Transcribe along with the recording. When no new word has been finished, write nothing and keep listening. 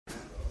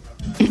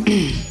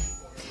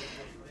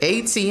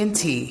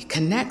AT&T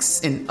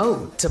connects an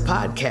ode to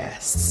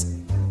podcasts.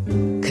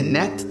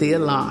 Connect the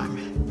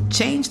alarm.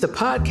 Change the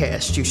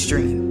podcast you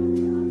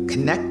stream.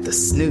 Connect the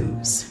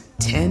snooze.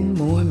 10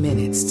 more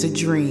minutes to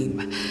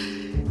dream.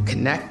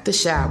 Connect the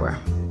shower.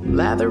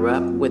 Lather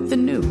up with the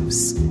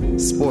news.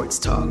 Sports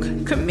talk,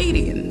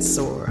 comedians,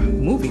 or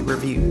movie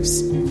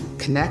reviews.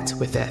 Connect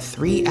with that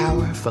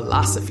 3-hour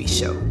philosophy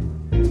show.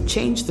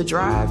 Change the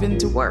drive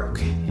into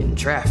work in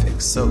traffic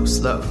so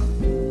slow.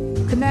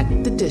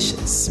 Connect the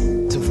dishes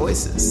to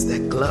voices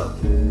that glow.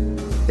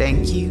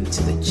 Thank you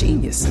to the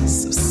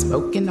geniuses of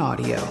spoken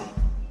audio.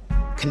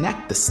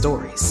 Connect the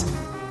stories.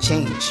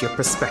 Change your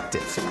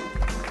perspective.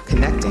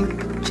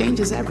 Connecting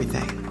changes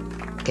everything.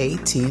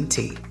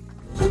 AT&T.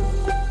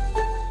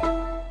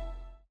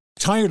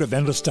 Tired of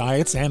endless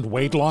diets and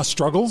weight loss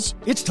struggles?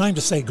 It's time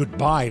to say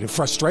goodbye to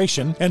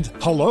frustration and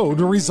hello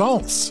to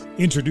results.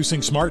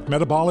 Introducing Smart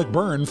Metabolic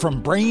Burn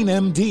from Brain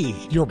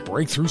MD, your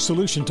breakthrough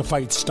solution to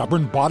fight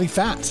stubborn body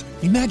fat.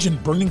 Imagine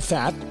burning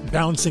fat,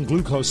 balancing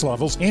glucose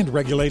levels, and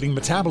regulating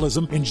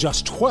metabolism in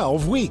just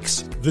 12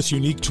 weeks. This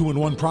unique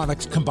 2-in-1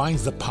 product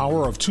combines the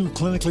power of 2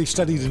 clinically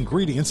studied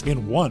ingredients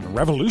in one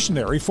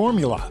revolutionary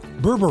formula.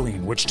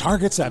 Berberine, which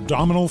targets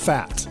abdominal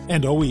fat,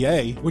 and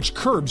OEA, which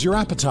curbs your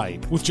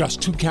appetite. With just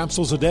 2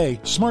 capsules a day,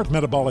 Smart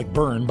Metabolic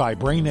Burn by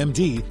Brain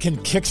MD can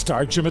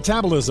kickstart your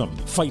metabolism,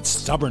 fight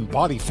stubborn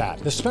body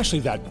fat, especially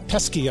that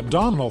pesky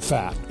abdominal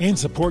fat, and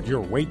support your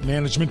weight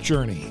management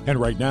journey. And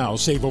right now,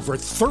 save over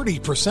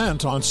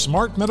 30% on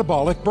Smart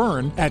Metabolic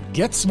Burn at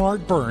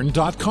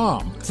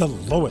GetSmartBurn.com. The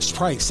lowest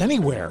price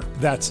anywhere.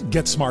 That's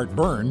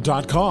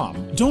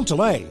GetSmartBurn.com. Don't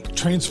delay.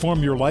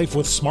 Transform your life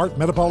with Smart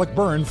Metabolic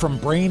Burn from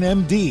Brain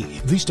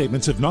MD. These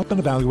statements have not been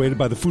evaluated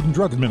by the Food and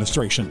Drug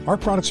Administration. Our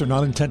products are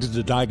not intended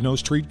to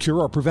diagnose, treat, cure,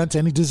 or prevent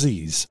any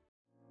disease.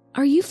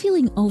 Are you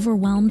feeling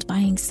overwhelmed by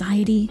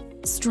anxiety,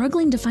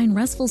 struggling to find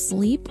restful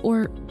sleep,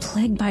 or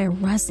plagued by a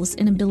restless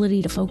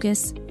inability to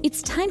focus?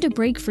 It's time to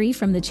break free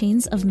from the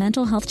chains of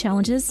mental health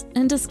challenges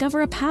and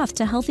discover a path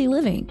to healthy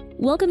living.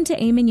 Welcome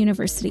to Amen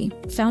University,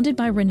 founded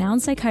by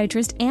renowned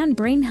psychiatrist and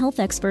brain health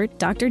expert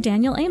Dr.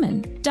 Daniel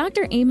Amen.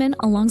 Dr. Amen,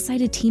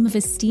 alongside a team of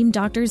esteemed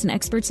doctors and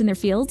experts in their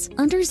fields,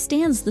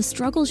 understands the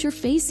struggles you're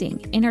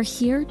facing and are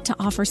here to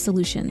offer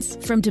solutions.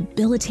 From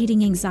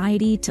debilitating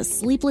anxiety to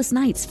sleepless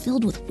nights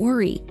filled with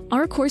worry,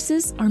 our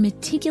courses are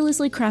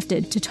meticulously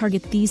crafted to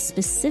target these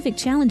specific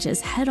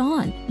challenges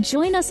head-on.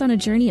 Join us on a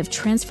journey of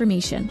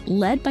transformation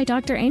led by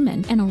Dr.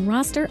 Amen and a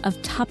roster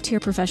of top-tier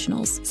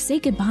professionals. Say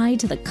goodbye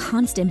to the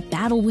constant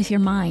battle with your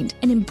mind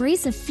and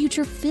embrace a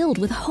future filled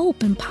with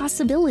hope and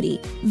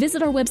possibility.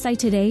 Visit our website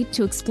today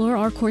to explore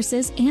our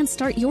courses and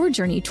start your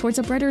journey towards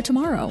a brighter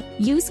tomorrow.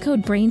 Use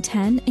code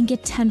BRAIN10 and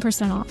get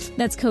 10% off.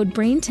 That's code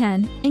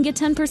BRAIN10 and get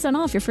 10%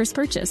 off your first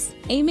purchase.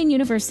 Amen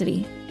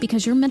University,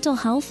 because your mental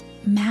health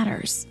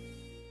matters.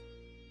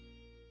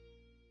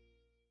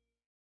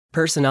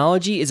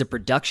 Personology is a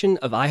production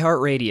of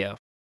iHeartRadio.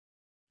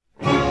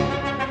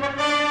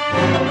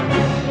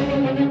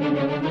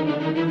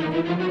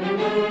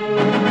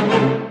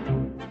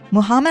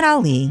 Muhammad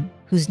Ali,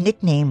 whose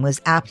nickname was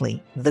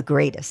aptly the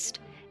Greatest,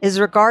 is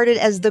regarded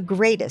as the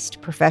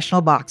greatest professional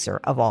boxer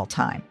of all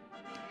time.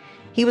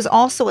 He was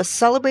also a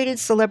celebrated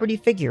celebrity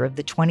figure of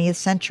the 20th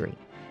century,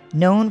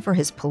 known for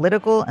his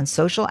political and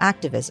social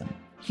activism,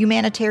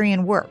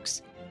 humanitarian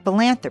works,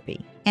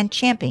 philanthropy, and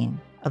championing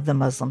of the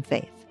Muslim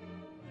faith.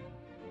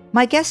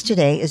 My guest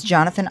today is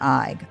Jonathan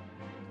Eig.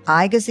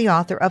 Eig is the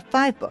author of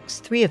 5 books,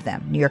 3 of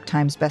them New York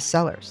Times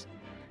bestsellers.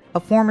 A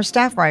former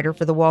staff writer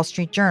for the Wall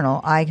Street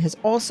Journal, Eig has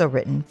also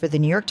written for the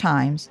New York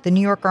Times, the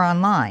New Yorker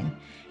Online,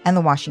 and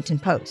the Washington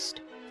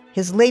Post.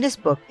 His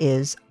latest book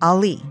is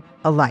Ali,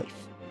 A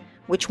Life,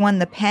 which won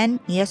the PEN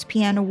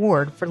ESPN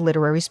Award for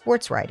Literary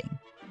Sports Writing.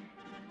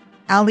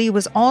 Ali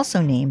was also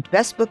named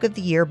Best Book of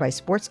the Year by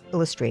Sports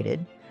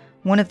Illustrated,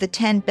 one of the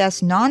 10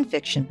 Best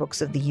Nonfiction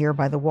Books of the Year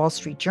by the Wall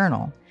Street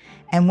Journal,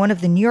 and one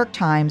of the New York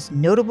Times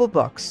Notable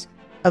Books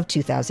of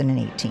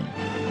 2018.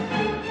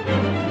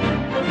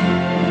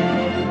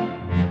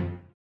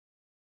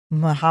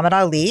 Muhammad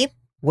Ali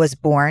was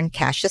born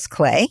Cassius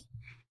Clay,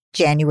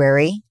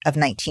 January of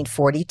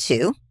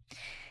 1942,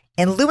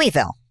 in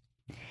Louisville.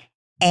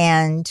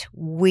 And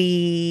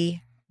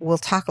we will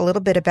talk a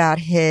little bit about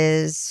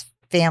his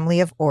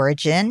family of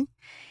origin,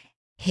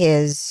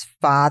 his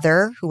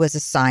father, who was a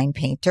sign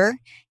painter,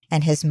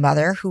 and his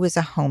mother, who was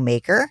a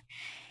homemaker.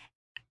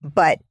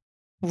 But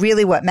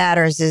really what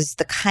matters is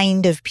the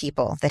kind of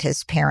people that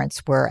his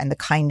parents were and the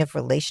kind of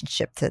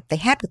relationship that they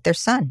had with their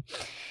son.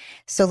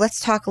 So let's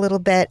talk a little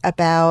bit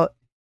about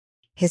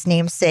his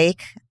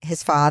namesake,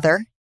 his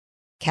father,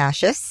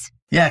 Cassius.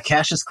 Yeah,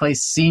 Cassius Clay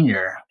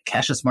Sr.,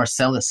 Cassius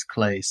Marcellus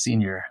Clay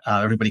Sr.,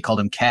 everybody called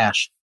him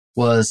Cash,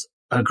 was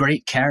a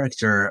great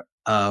character,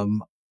 a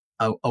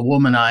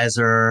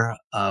womanizer,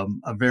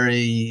 a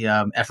very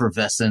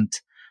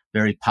effervescent,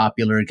 very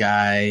popular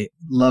guy,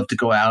 loved to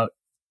go out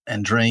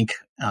and drink,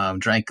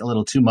 drank a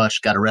little too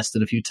much, got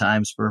arrested a few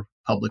times for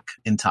public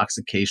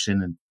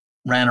intoxication, and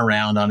ran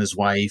around on his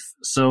wife.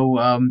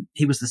 So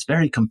he was this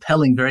very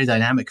compelling, very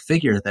dynamic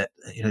figure that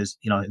is,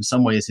 in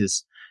some ways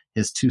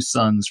his two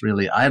sons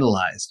really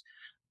idolized.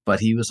 But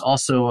he was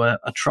also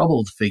a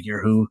troubled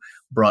figure who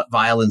brought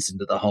violence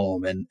into the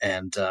home and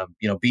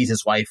beat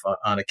his wife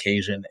on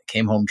occasion,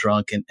 came home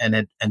drunk and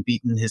had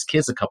beaten his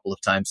kids a couple of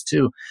times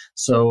too.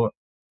 So,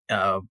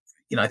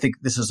 I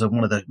think this is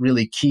one of the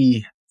really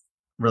key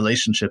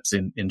relationships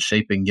in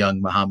shaping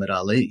young Muhammad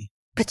Ali.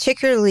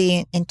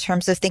 Particularly in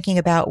terms of thinking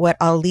about what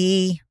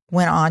Ali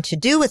went on to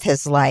do with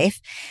his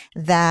life,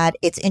 that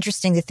it's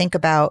interesting to think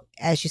about,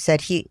 as you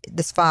said,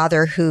 this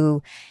father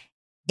who,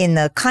 in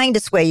the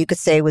kindest way you could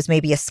say, was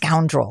maybe a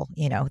scoundrel,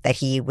 that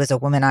he was a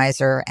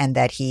womanizer and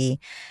that he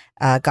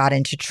got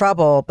into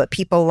trouble, but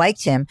people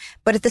liked him.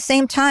 But at the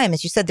same time,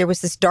 as you said, there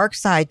was this dark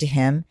side to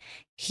him.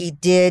 He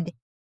did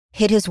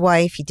hit his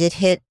wife, he did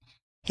hit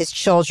his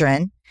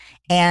children,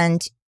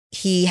 and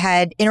he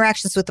had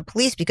interactions with the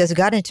police because he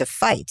got into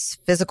fights,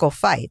 physical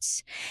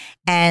fights.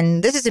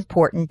 And this is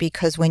important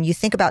because when you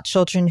think about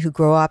children who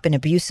grow up in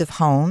abusive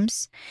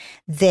homes,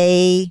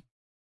 they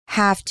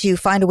have to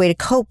find a way to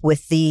cope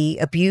with the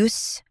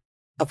abuse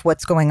of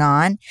what's going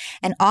on.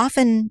 And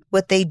often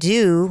what they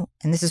do,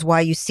 and this is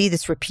why you see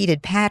this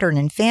repeated pattern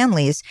in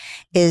families,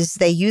 is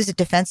they use a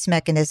defense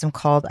mechanism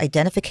called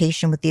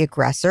identification with the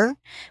aggressor,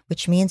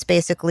 which means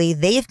basically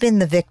they've been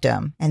the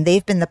victim and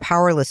they've been the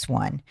powerless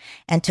one.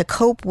 And to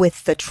cope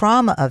with the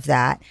trauma of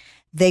that,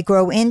 they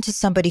grow into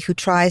somebody who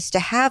tries to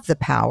have the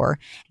power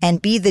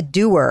and be the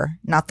doer,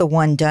 not the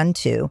one done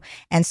to.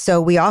 And so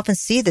we often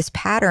see this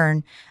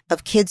pattern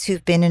of kids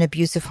who've been in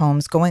abusive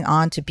homes going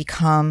on to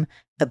become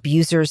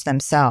abusers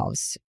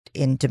themselves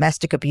in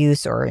domestic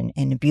abuse or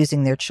in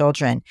abusing their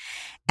children.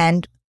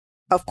 And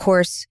of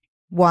course,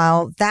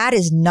 while that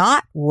is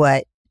not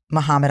what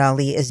Muhammad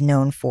Ali is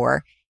known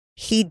for,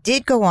 he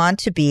did go on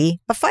to be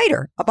a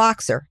fighter, a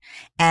boxer.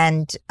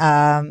 And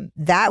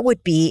that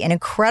would be an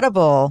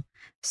incredible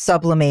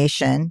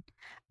sublimation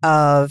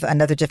of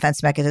another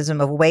defense mechanism,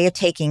 of a way of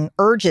taking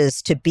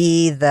urges to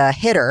be the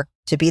hitter,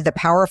 to be the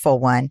powerful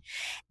one,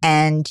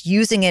 and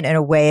using it in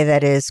a way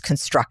that is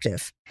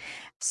constructive.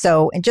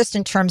 So, and just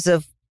in terms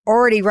of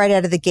already right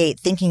out of the gate,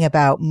 thinking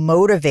about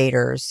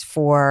motivators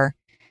for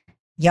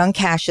young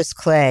Cassius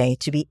Clay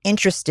to be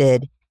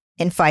interested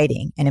in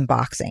fighting and in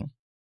boxing.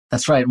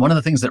 That's right. One of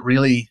the things that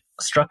really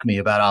struck me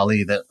about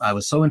Ali that I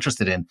was so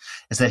interested in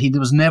is that he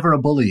was never a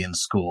bully in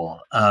school.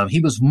 He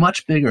was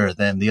much bigger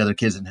than the other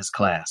kids in his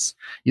class.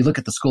 You look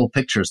at the school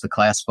pictures, the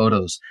class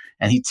photos,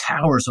 and he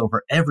towers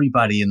over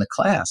everybody in the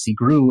class. He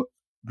grew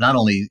not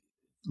only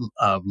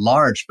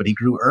large, but he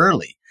grew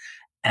early.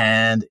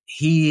 And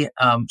he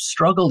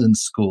struggled in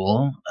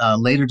school,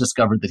 later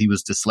discovered that he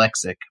was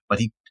dyslexic, but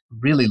he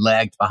really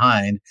lagged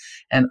behind.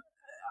 And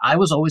I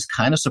was always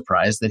kind of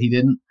surprised that he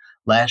didn't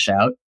lash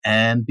out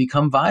and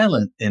become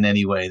violent in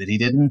any way, that he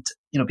didn't,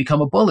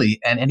 become a bully.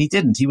 And he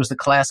didn't. He was the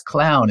class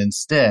clown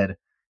instead.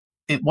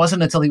 It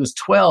wasn't until he was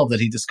 12 that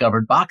he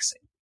discovered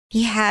boxing.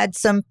 He had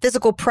some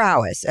physical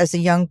prowess as a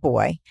young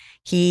boy.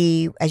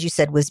 He, as you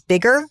said, was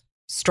bigger,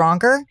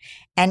 stronger,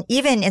 and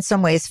even in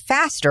some ways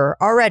faster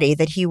already,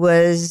 that he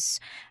was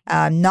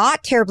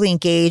not terribly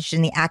engaged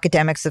in the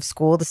academics of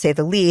school, to say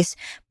the least,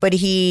 but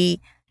he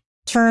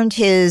turned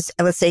his,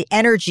 let's say,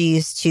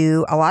 energies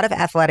to a lot of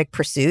athletic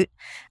pursuit.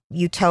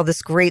 You tell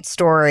this great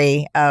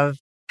story of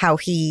how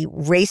he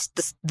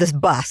raced this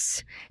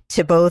bus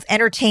to both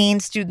entertain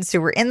students who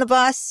were in the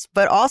bus,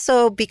 but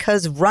also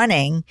because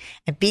running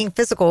and being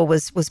physical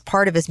was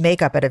part of his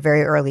makeup at a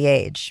very early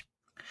age.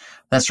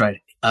 That's right.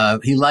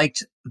 He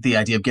liked the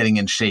idea of getting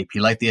in shape. He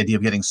liked the idea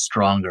of getting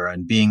stronger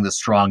and being the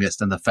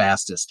strongest and the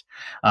fastest.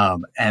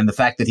 And the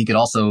fact that he could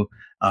also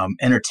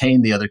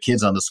entertain the other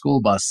kids on the school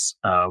bus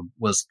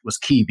was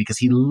key, because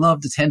he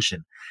loved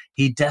attention.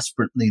 He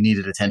desperately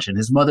needed attention.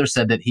 His mother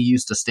said that he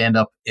used to stand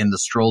up in the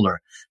stroller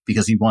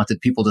because he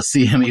wanted people to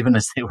see him, even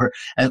as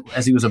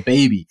he was a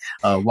baby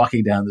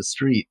walking down the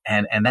street.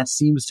 And that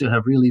seems to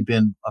have really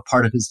been a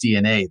part of his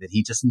DNA, that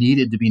he just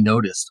needed to be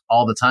noticed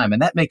all the time.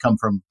 And that may come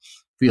from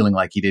feeling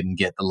like he didn't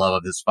get the love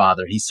of his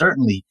father. He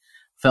certainly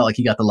felt like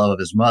he got the love of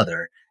his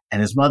mother.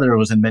 And his mother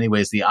was in many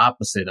ways the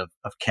opposite of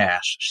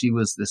Cash. She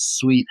was this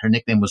sweet, her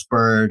nickname was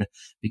Bird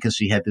because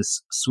she had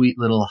this sweet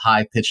little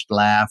high-pitched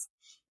laugh.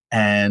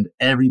 And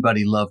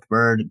everybody loved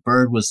Bird.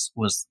 Bird was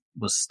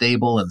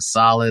stable and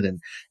solid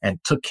and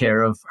took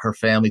care of her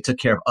family, took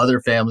care of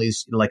other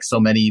families, like so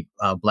many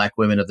Black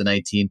women of the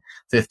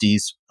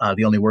 1950s.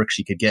 The only work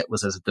she could get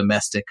was as a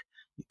domestic,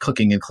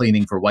 cooking and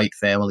cleaning for white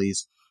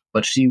families.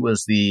 But she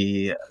was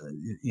the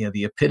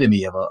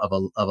epitome of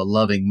a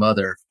loving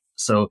mother.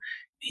 So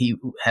he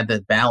had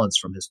that balance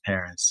from his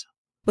parents.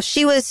 Well,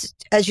 she was,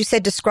 as you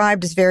said,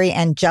 described as very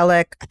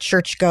angelic, a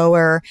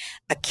churchgoer,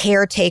 a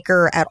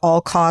caretaker at all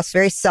costs,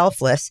 very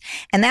selfless.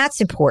 And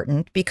that's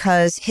important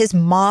because his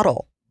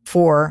model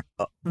for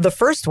the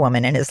first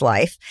woman in his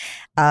life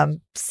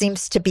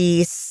seems to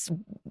be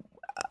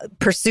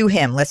pursue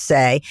him, let's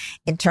say,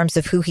 in terms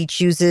of who he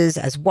chooses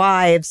as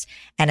wives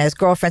and as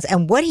girlfriends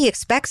and what he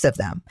expects of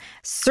them.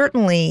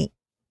 Certainly,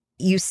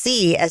 you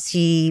see as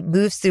he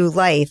moves through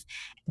life,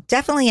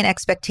 definitely an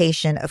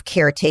expectation of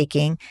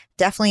caretaking,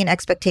 definitely an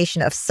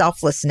expectation of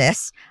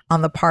selflessness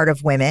on the part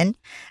of women.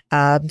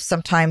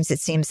 Sometimes it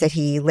seems that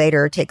he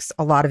later takes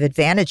a lot of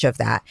advantage of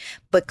that.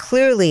 But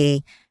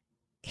clearly,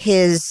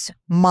 his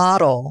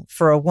model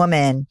for a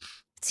woman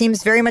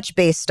seems very much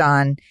based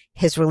on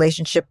his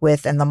relationship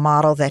with and the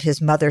model that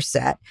his mother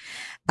set.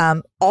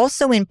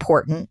 Also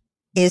important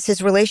is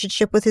his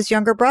relationship with his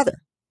younger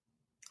brother.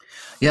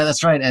 Yeah,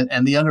 that's right.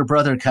 And the younger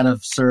brother kind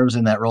of serves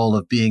in that role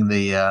of being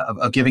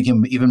of giving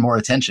him even more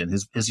attention.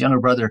 His younger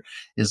brother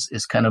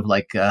is kind of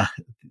like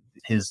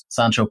his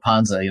Sancho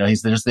Panza.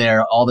 He's just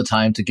there all the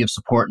time to give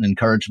support and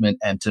encouragement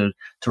and to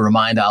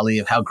remind Ali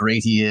of how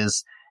great he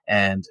is.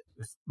 And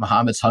if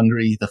Muhammad's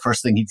hungry, the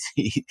first thing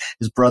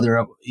his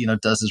brother,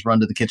 does is run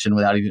to the kitchen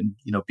without even,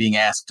 being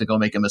asked to go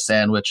make him a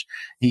sandwich.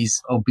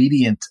 He's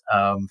obedient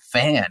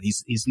fan.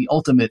 He's the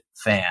ultimate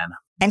fan.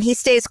 And he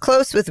stays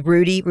close with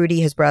Rudy,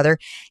 his brother.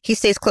 He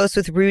stays close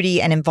with Rudy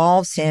and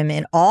involves him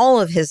in all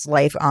of his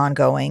life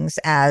ongoings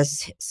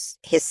as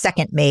his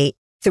second mate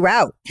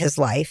throughout his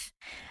life.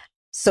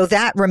 So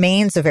that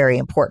remains a very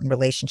important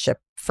relationship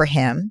for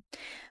him.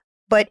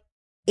 But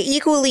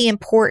equally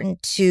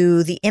important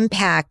to the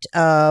impact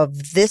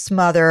of this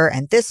mother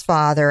and this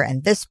father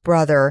and this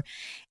brother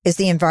is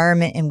the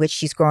environment in which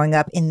he's growing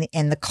up, in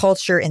the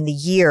culture, in the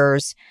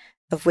years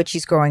of which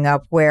he's growing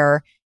up,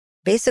 where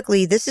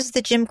basically this is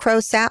the Jim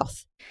Crow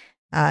South.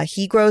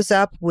 He grows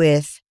up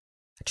with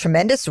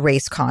tremendous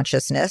race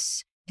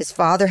consciousness. His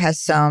father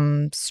has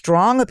some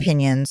strong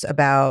opinions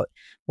about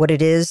what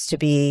it is to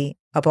be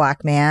a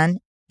Black man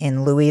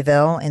in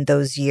Louisville in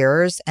those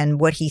years and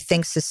what he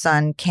thinks his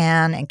son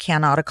can and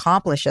cannot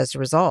accomplish as a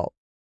result.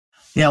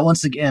 Yeah,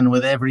 once again,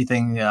 with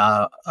everything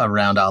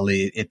around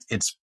Ali,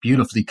 it's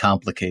beautifully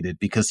complicated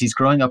because he's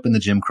growing up in the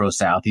Jim Crow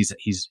South.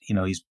 He's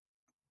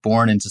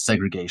born into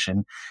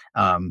segregation,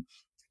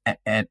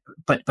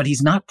 but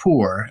he's not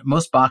poor.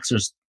 Most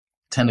boxers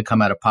tend to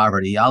come out of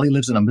poverty. Ali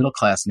lives in a middle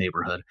class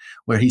neighborhood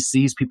where he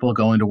sees people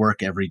going to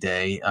work every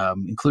day,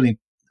 including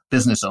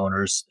business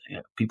owners,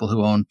 people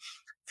who own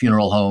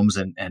funeral homes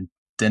and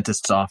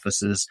dentists'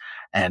 offices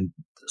and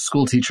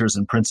school teachers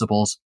and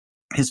principals.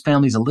 His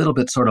family's a little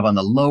bit sort of on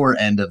the lower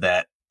end of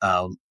that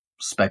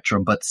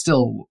spectrum, but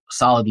still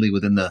solidly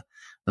within the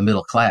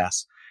middle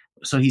class.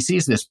 So he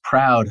sees this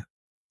proud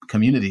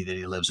community that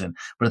he lives in.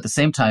 But at the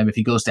same time, if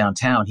he goes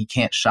downtown, he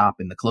can't shop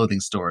in the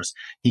clothing stores.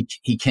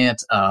 He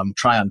can't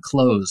try on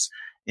clothes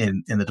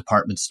in the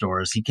department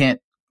stores. He can't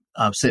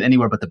sit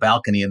anywhere but the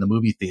balcony in the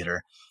movie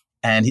theater.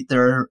 And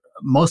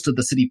most of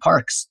the city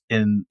parks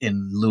in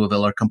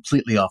Louisville are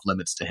completely off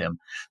limits to him.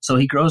 So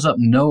he grows up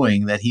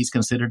knowing that he's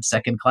considered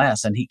second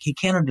class, and he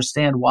can't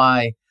understand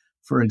why,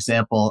 for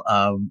example,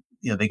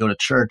 they go to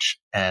church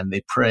and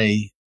they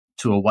pray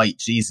to a white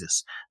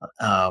Jesus.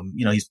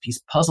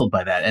 He's puzzled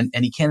by that,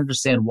 and he can't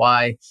understand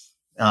why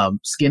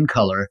skin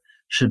color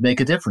should make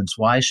a difference.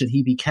 Why should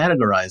he be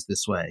categorized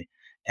this way?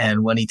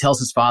 And when he tells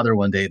his father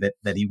one day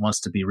that he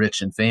wants to be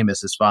rich and famous,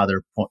 his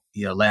father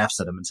laughs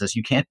at him and says,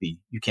 "You can't be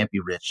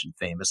rich and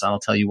famous. I'll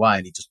tell you why."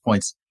 And he just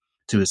points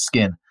to his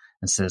skin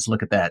and says,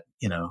 "Look at that.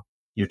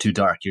 You're too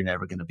dark. You're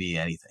never going to be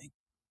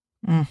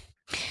anything."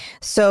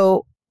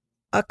 So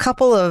a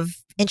couple of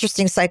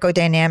interesting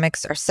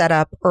psychodynamics are set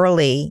up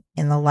early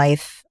in the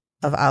life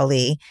of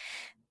Ali.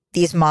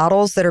 These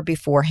models that are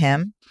before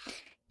him,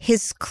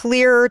 his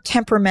clear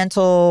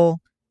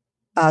temperamental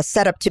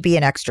set up to be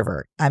an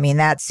extrovert. I mean,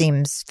 that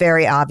seems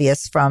very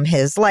obvious from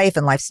his life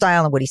and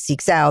lifestyle and what he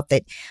seeks out,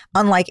 that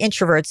unlike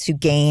introverts who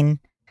gain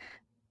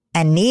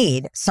and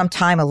need some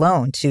time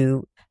alone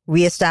to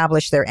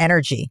reestablish their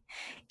energy,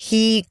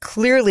 he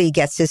clearly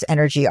gets his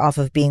energy off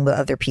of being with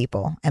other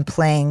people and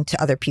playing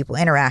to other people,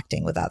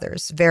 interacting with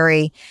others.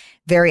 Very,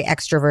 very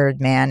extroverted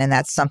man. And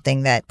that's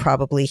something that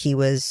probably he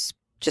was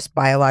just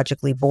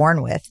biologically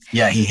born with.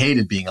 Yeah, he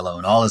hated being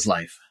alone all his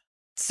life.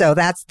 So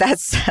that's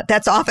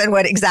often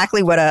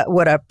exactly what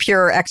a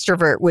pure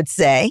extrovert would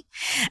say,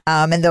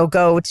 and they'll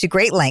go to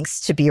great lengths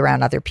to be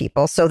around other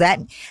people. So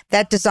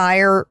that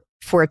desire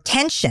for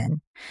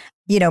attention,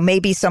 may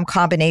be some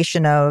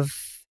combination of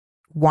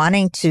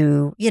wanting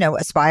to,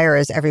 aspire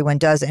as everyone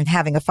does, and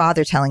having a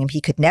father telling him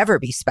he could never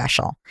be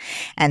special,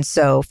 and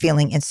so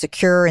feeling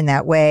insecure in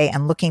that way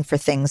and looking for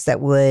things that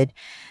would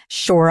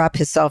shore up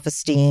his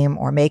self-esteem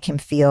or make him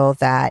feel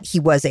that he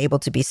was able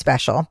to be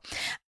special,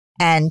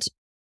 and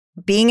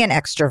being an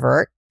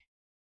extrovert,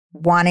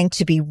 wanting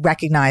to be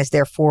recognized,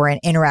 therefore, and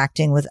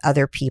interacting with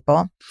other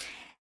people.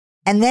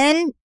 And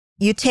then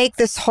you take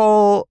this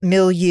whole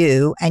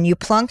milieu and you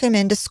plunk him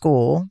into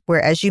school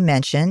where, as you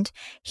mentioned,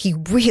 he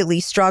really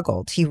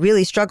struggled. He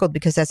really struggled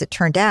because, as it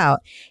turned out,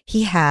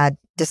 he had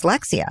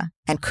dyslexia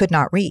and could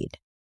not read.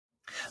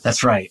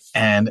 That's right.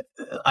 And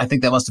I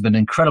think that must have been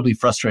incredibly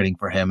frustrating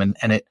for him. And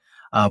it,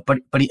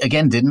 but he,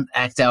 again, didn't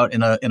act out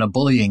in a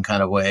bullying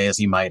kind of way as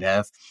he might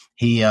have.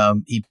 He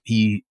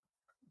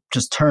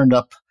just turned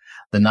up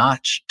the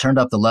notch, turned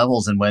up the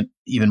levels and went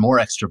even more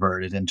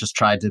extroverted and just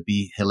tried to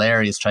be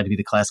hilarious, tried to be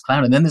the class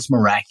clown. And then this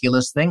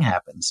miraculous thing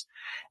happens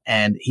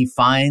and he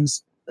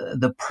finds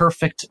the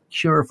perfect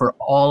cure for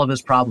all of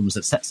his problems.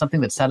 It's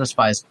something that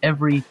satisfies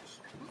every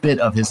bit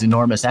of his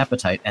enormous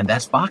appetite, and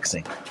that's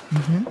boxing.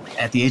 Mm-hmm.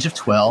 At the age of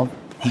 12,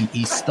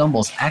 he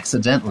stumbles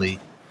accidentally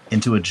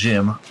into a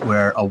gym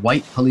where a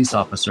white police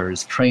officer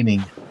is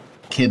training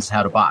kids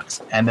how to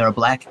box, and there are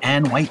black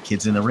and white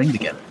kids in the ring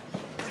together.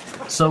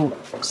 So,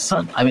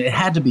 it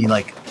had to be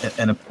like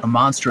a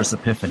monstrous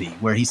epiphany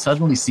where he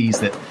suddenly sees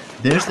that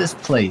there's this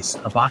place,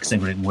 a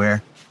boxing ring,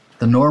 where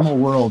the normal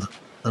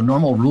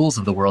rules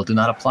of the world do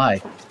not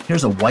apply.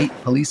 Here's a white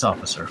police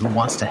officer who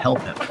wants to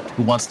help him,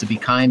 who wants to be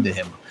kind to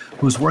him,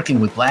 who's working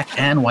with black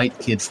and white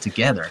kids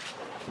together.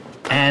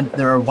 And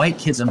there are white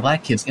kids and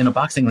black kids in a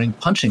boxing ring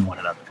punching one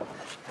another.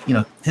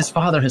 His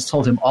father has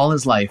told him all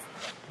his life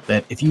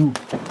that if you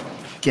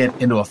get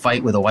into a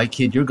fight with a white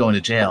kid, you're going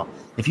to jail.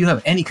 If you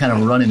have any kind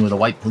of run-in with a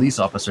white police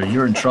officer,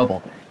 you're in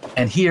trouble.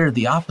 And here,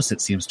 the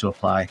opposite seems to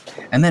apply.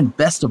 And then,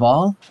 best of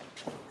all,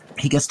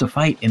 he gets to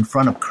fight in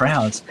front of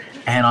crowds.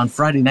 And on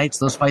Friday nights,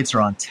 those fights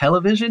are on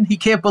television. He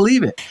can't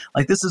believe it.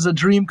 Like, this is a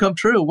dream come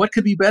true. What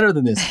could be better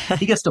than this?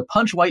 He gets to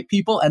punch white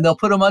people, and they'll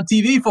put him on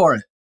TV for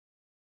it.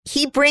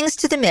 He brings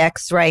to the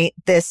mix, right,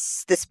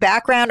 this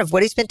background of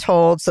what he's been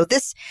told. So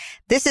this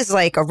is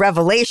like a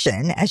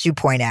revelation, as you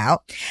point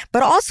out.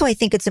 But also, I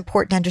think it's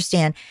important to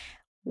understand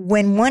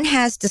when one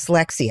has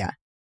dyslexia,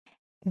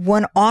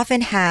 one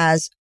often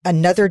has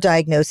another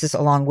diagnosis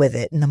along with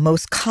it. And the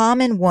most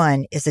common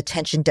one is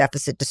attention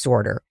deficit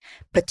disorder,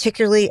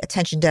 particularly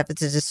attention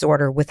deficit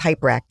disorder with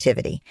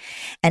hyperactivity.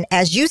 And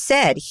as you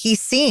said, he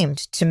seemed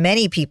to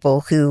many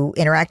people who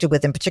interacted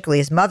with him, particularly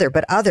his mother,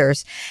 but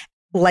others,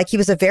 like he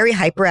was a very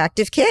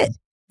hyperactive kid,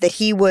 that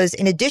he was,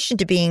 in addition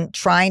to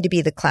trying to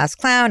be the class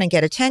clown and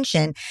get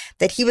attention,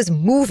 that he was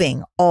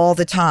moving all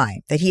the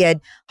time, that he had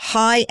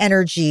high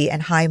energy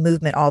and high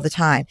movement all the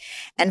time.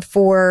 And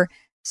for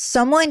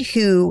someone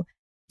who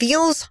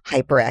feels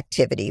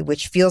hyperactivity,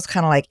 which feels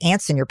kind of like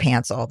ants in your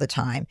pants all the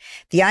time,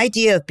 the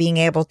idea of being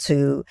able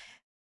to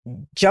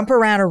jump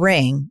around a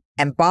ring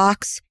and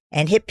box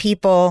and hit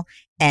people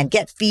and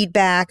get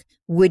feedback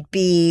would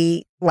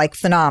be like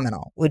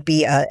phenomenal, would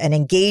be an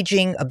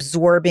engaging,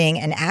 absorbing,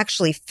 and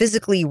actually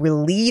physically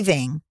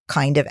relieving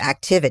kind of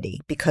activity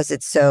because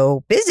it's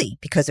so busy,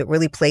 because it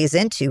really plays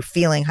into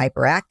feeling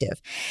hyperactive.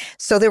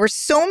 So there were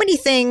so many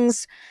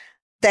things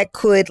that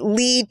could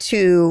lead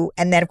to,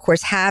 and then of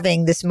course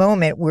having this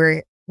moment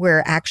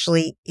where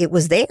actually it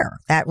was there,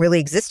 that really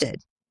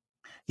existed.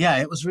 Yeah,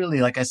 it was really,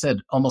 like I said,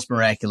 almost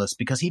miraculous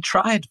because he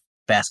tried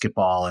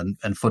basketball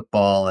and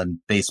football and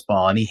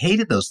baseball, and he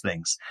hated those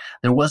things.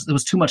 There was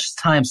too much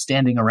time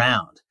standing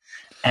around.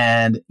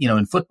 And,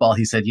 in football,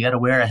 he said, you got to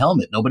wear a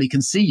helmet. Nobody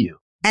can see you.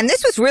 And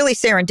this was really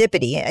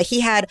serendipity.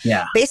 He had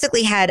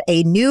basically had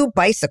a new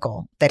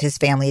bicycle that his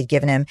family had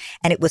given him,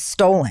 and it was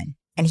stolen.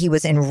 And he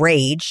was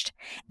enraged,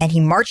 and he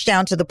marched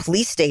down to the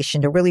police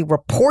station to really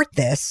report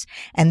this.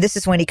 And this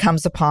is when he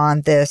comes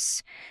upon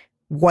this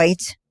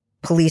white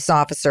police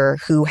officer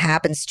who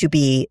happens to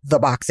be the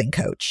boxing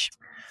coach.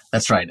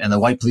 That's right. And the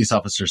white police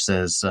officer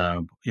says,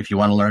 if you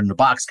want to learn to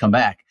box, come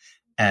back.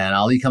 And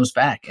Ali comes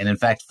back and, in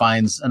fact,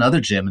 finds another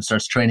gym and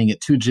starts training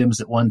at 2 gyms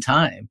at one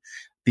time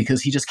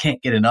because he just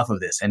can't get enough of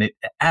this. And it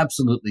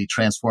absolutely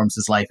transforms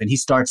his life. And he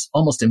starts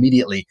almost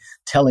immediately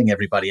telling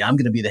everybody, I'm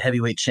going to be the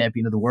heavyweight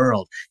champion of the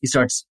world. He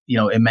starts,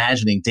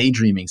 imagining,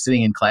 daydreaming,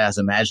 sitting in class,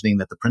 imagining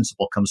that the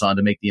principal comes on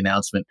to make the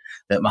announcement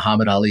that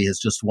Muhammad Ali has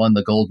just won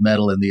the gold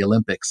medal in the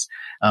Olympics.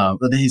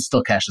 But he's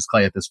still Cassius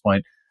Clay at this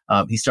point.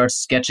 He starts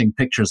sketching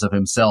pictures of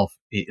himself,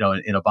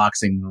 in a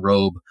boxing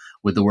robe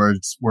with the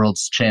words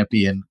 "world's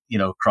champion,"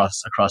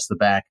 across the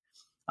back.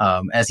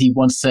 As he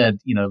once said,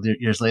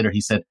 years later, he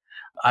said,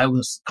 "I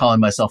was calling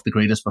myself the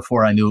greatest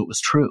before I knew it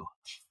was true."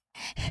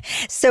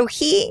 So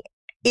he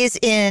is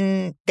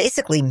in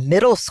basically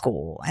middle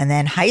school and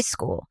then high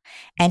school,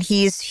 and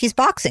he's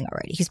boxing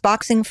already. He's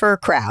boxing for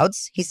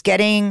crowds. He's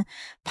getting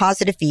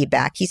positive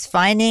feedback. He's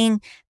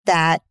finding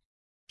that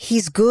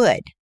he's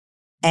good,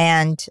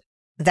 and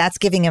that's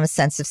giving him a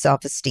sense of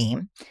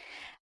self-esteem.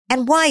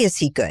 And why is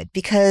he good?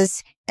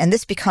 Because, and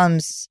this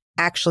becomes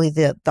actually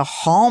the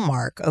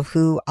hallmark of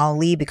who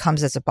Ali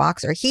becomes as a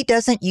boxer, he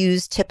doesn't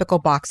use typical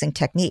boxing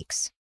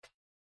techniques.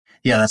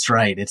 Yeah, that's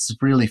right. It's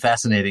really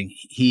fascinating.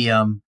 He,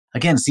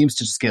 again, seems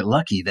to just get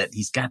lucky that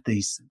he's got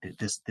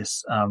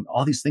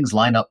all these things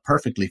line up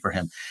perfectly for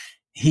him.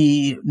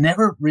 He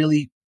never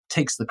really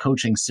takes the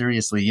coaching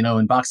seriously.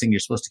 In boxing, you're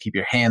supposed to keep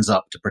your hands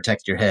up to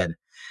protect your head.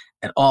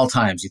 At all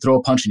times, you throw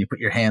a punch and you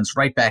put your hands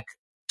right back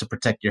to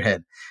protect your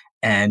head,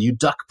 and you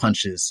duck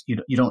punches.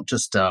 You don't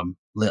just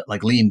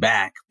lean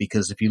back,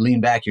 because if you lean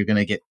back, you're going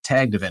to get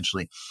tagged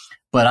eventually.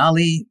 But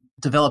Ali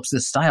develops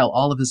this style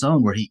all of his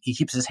own, where he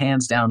keeps his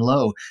hands down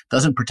low,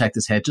 doesn't protect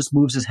his head, just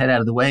moves his head out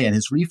of the way, and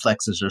his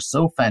reflexes are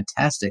so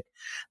fantastic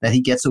that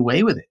he gets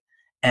away with it.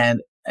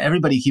 And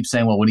everybody keeps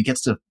saying, well, when he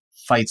gets to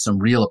fight some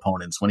real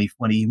opponents, when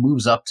he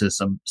moves up to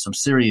some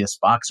serious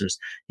boxers,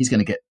 he's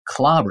going to get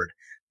clobbered.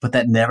 but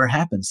that never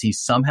happens. He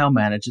somehow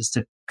manages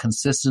to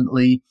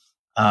consistently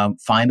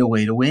find a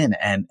way to win.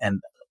 And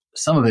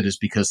some of it is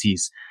because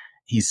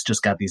he's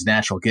just got these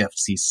natural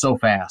gifts. He's so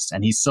fast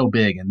and he's so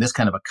big. And this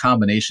kind of a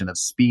combination of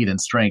speed and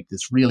strength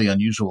is really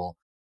unusual.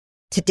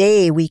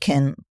 Today, we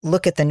can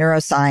look at the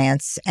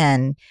neuroscience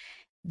and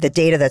the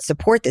data that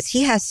support this.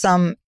 He has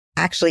some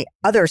actually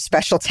other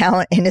special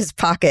talent in his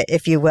pocket,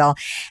 if you will.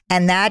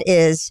 And that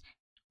is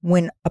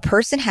when a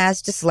person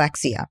has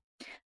dyslexia,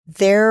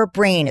 their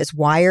brain is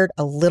wired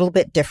a little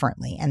bit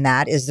differently. And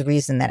that is the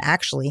reason that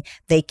actually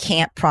they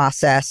can't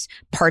process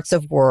parts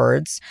of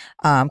words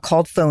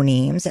called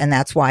phonemes. And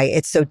that's why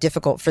it's so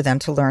difficult for them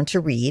to learn to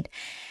read.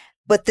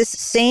 But this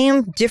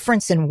same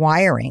difference in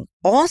wiring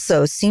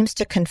also seems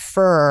to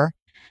confer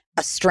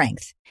a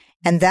strength.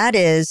 And that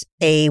is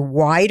a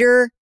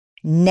wider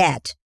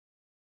net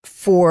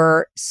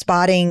for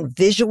spotting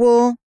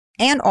visual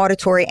and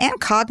auditory and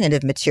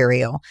cognitive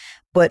material,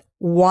 but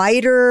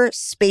wider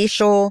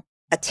spatial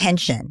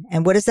attention.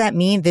 And what does that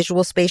mean?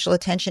 Visual spatial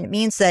attention. It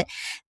means that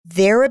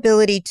their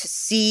ability to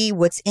see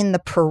what's in the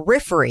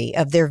periphery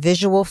of their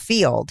visual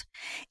field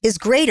is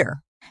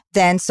greater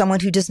than someone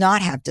who does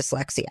not have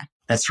dyslexia.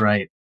 That's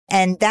right.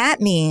 And that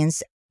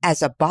means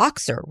as a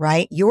boxer,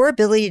 right, your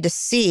ability to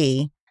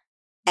see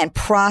and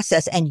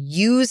process and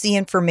use the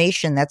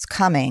information that's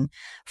coming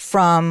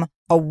from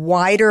a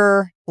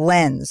wider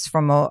lens,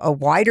 from a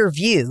wider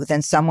view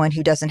than someone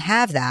who doesn't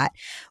have that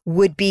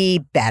would be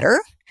better.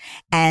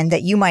 And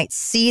that you might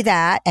see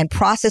that and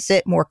process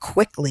it more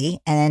quickly.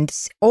 And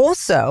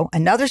also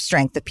another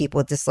strength of people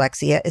with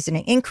dyslexia is an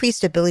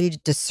increased ability to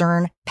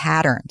discern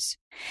patterns.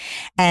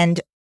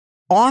 And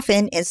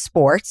often in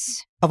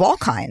sports of all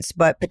kinds,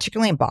 but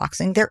particularly in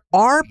boxing, there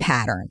are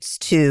patterns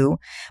to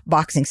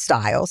boxing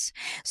styles.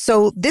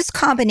 So this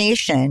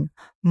combination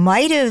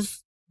might have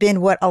been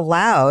what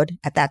allowed,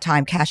 at that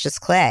time, Cassius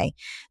Clay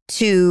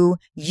to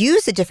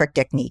use a different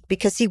technique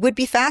because he would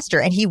be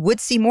faster and he would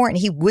see more and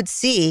he would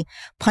see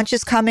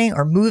punches coming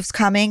or moves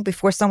coming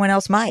before someone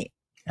else might.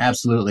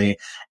 Absolutely.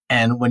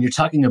 And when you're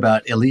talking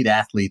about elite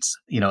athletes,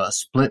 a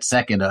split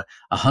second, a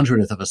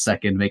hundredth of a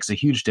second makes a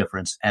huge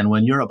difference. And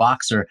when you're a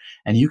boxer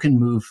and you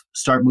can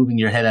start moving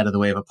your head out of the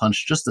way of a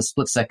punch just a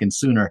split second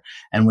sooner,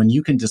 and when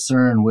you can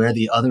discern where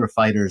the other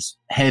fighter's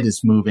head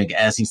is moving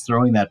as he's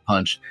throwing that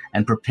punch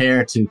and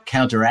prepare to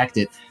counteract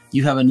it,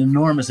 you have an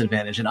enormous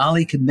advantage. And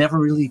Ali could never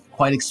really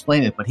quite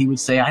explain it, but he would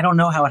say, I don't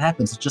know how it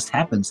happens. It just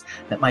happens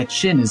that my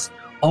chin is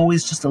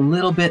always just a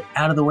little bit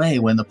out of the way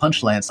when the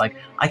punch lands. Like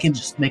I can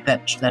just make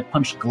that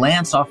punch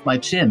glance off my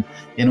chin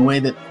in a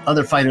way that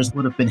other fighters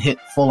would have been hit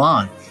full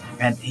on.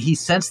 And he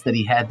sensed that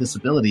he had this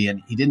ability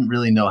and he didn't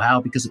really know how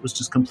because it was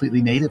just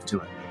completely native to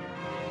him.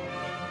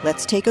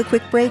 Let's take a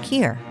quick break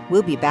here.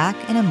 We'll be back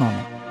in a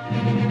moment.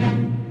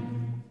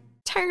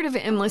 Tired of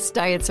endless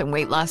diets and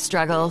weight loss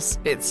struggles?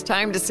 It's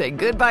time to say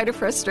goodbye to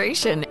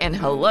frustration and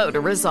hello to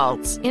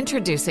results.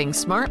 Introducing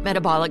Smart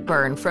Metabolic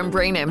Burn from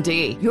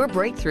BrainMD, your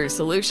breakthrough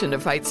solution to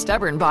fight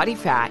stubborn body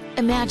fat.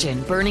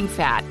 Imagine burning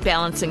fat,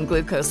 balancing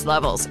glucose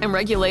levels, and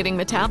regulating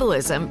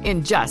metabolism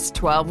in just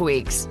 12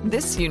 weeks.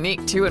 This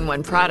unique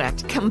 2-in-1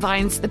 product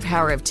combines the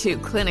power of 2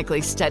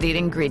 clinically studied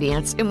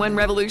ingredients in one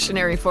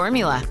revolutionary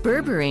formula.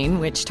 Berberine,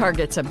 which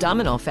targets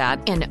abdominal fat,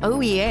 and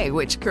OEA,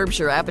 which curbs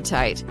your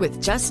appetite.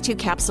 With just 2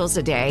 capsules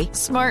a day,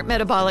 Smart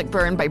Metabolic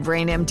Burn by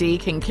BrainMD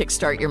can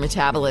kickstart your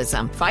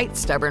metabolism, fight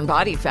stubborn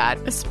body fat,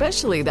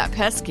 especially that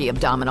pesky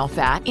abdominal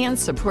fat, and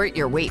support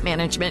your weight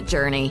management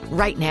journey.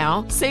 Right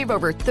now, save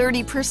over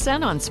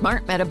 30% on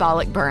Smart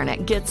Metabolic Burn at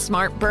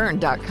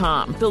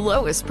GetSmartBurn.com. The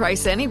lowest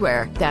price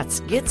anywhere.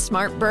 That's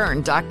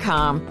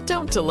GetSmartBurn.com.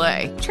 Don't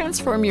delay.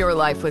 Transform your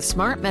life with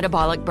Smart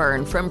Metabolic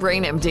Burn from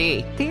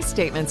BrainMD. These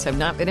statements have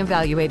not been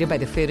evaluated by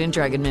the Food and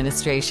Drug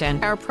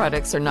Administration. Our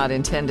products are not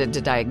intended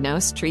to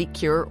diagnose, treat,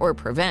 cure, or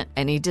prevent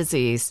any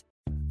disease.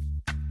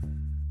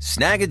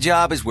 Snag a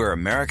Job is where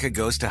America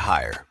goes to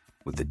hire,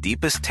 with the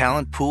deepest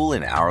talent pool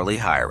in hourly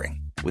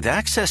hiring. With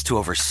access to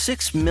over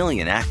 6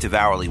 million active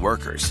hourly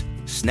workers,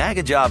 Snag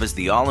a Job is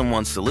the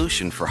all-in-one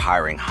solution for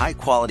hiring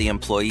high-quality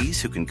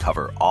employees who can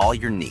cover all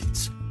your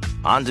needs.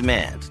 On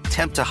demand,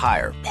 temp to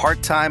hire,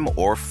 part-time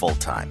or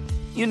full-time.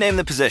 You name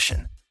the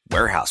position.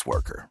 Warehouse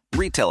worker,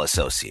 retail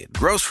associate,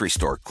 grocery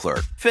store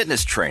clerk,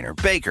 fitness trainer,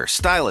 baker,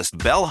 stylist,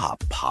 bellhop,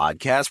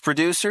 podcast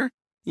producer.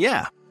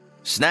 Yeah,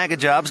 Snag a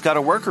Job's got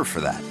a worker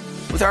for that.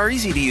 With our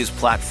easy-to-use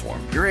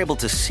platform, you're able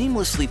to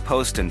seamlessly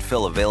post and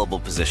fill available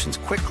positions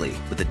quickly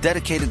with a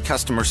dedicated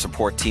customer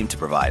support team to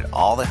provide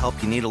all the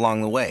help you need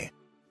along the way.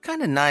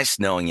 Kind of nice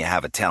knowing you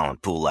have a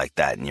talent pool like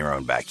that in your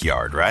own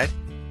backyard, right?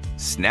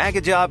 Snag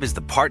a Job is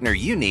the partner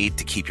you need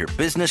to keep your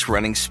business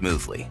running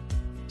smoothly.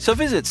 So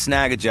visit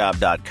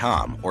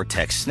snagajob.com or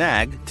text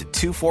SNAG to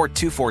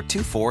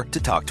 242424 to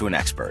talk to an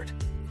expert.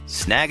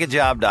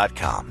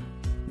 Snagajob.com,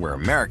 where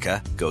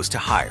America goes to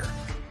hire.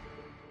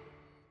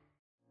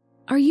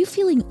 Are you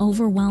feeling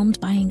overwhelmed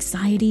by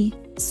anxiety,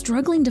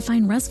 struggling to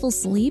find restful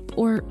sleep,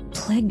 or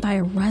plagued by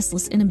a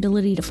restless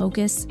inability to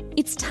focus?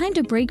 It's time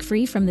to break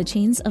free from the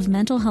chains of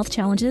mental health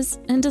challenges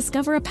and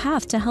discover a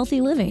path to healthy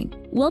living.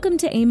 Welcome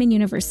to Amen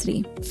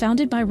University,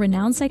 founded by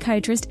renowned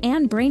psychiatrist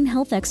and brain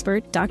health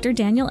expert Dr.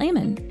 Daniel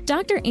Amen.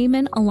 Dr.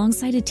 Amen,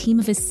 alongside a team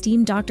of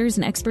esteemed doctors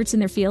and experts in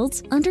their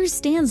fields,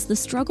 understands the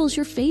struggles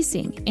you're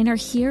facing and are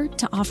here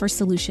to offer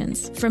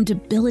solutions. From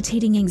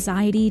debilitating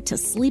anxiety to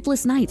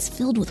sleepless nights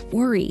filled with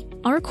worry,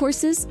 our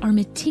courses are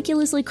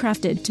meticulously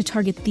crafted to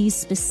target these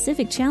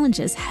specific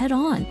challenges head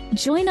on.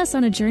 Join us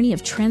on a journey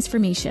of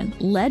transformation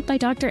led by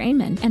Dr.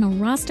 Amen and a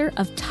roster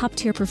of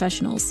top-tier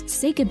professionals.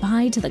 Say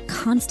goodbye to the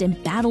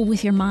constant battle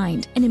with your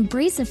mind and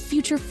embrace a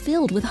future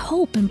filled with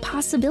hope and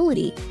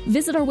possibility.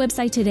 Visit our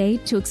website today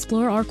to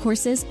explore our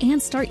courses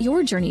and start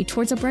your journey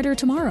towards a brighter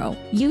tomorrow.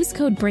 Use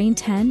code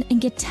BRAIN10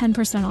 and get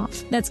 10%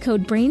 off. That's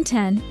code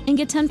BRAIN10 and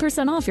get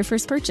 10% off your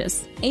first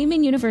purchase.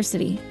 Amen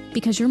University,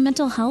 because your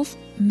mental health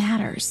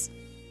matters.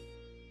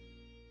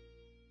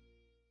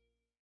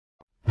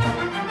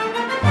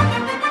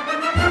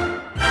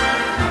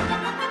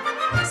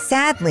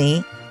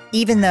 Sadly,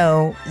 even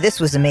though this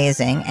was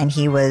amazing and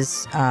he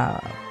was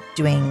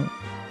doing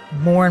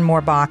more and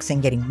more boxing,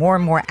 getting more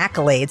and more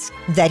accolades,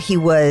 that he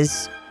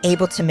was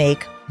able to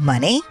make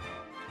money.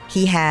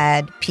 He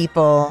had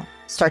people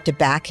start to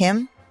back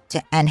him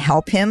and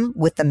help him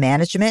with the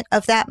management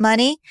of that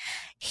money.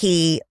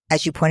 He,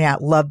 as you pointed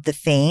out, loved the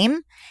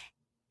fame.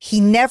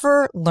 He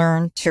never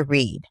learned to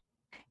read.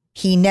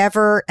 He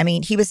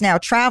was now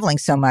traveling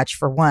so much,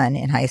 for one,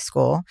 in high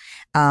school.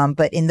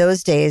 But in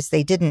those days,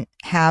 they didn't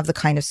have the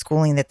kind of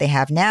schooling that they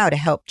have now to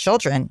help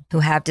children who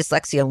have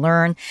dyslexia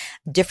learn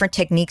different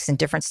techniques and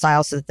different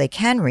styles so that they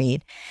can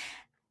read.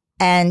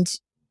 And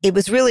it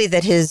was really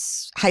that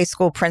his high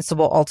school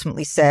principal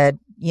ultimately said,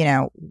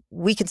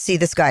 we can see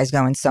this guy's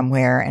going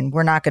somewhere and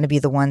we're not going to be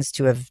the ones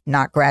to have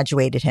not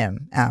graduated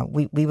him.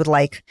 We would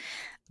like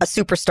a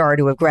superstar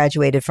to have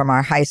graduated from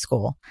our high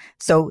school.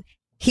 So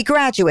he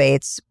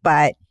graduates,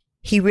 but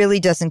he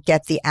really doesn't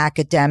get the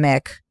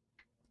academic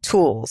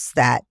tools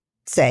that,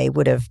 say,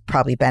 would have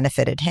probably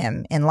benefited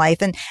him in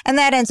life. And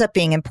that ends up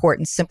being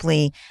important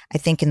simply, I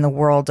think, in the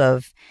world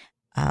of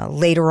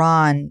later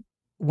on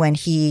when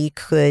he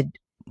could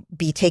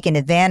be taken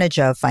advantage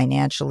of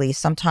financially.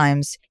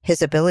 Sometimes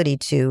his ability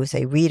to,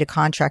 say, read a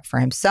contract for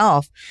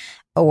himself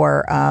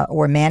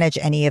or manage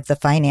any of the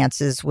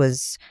finances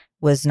was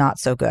not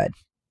so good.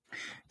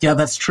 Yeah,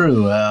 that's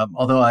true.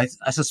 Although I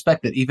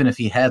suspect that even if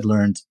he had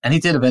learned, and he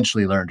did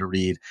eventually learn to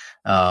read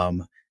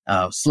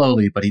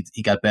slowly, but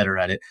he got better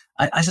at it.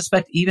 I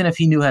suspect even if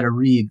he knew how to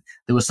read,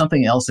 there was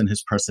something else in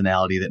his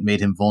personality that made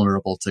him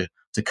vulnerable to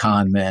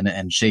con men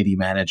and shady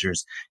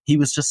managers. He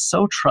was just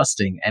so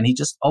trusting, and he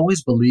just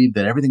always believed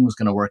that everything was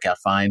going to work out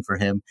fine for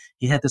him.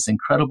 He had this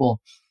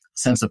incredible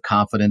sense of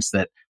confidence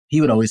that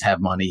he would always have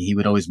money. He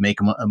would always make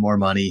more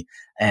money.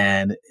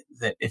 And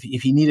that if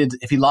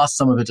he lost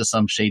some of it to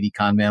some shady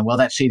con man, well,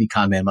 that shady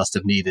con man must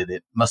have needed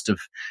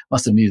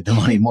the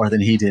money more than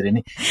he did.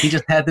 And he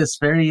just had this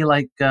very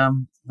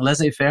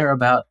laissez-faire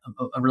about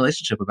a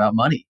relationship about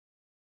money.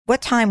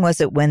 What time was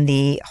it when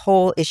the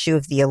whole issue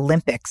of the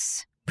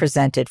Olympics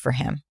presented for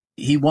him?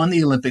 He won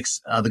the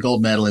Olympics, the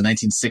gold medal in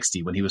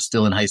 1960 when he was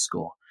still in high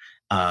school.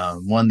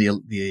 Won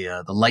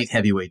the light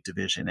heavyweight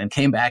division and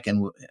came back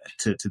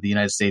to the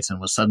United States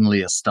and was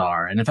suddenly a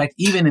star. And in fact,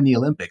 even in the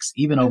Olympics,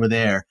 even over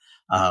there,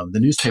 the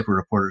newspaper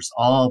reporters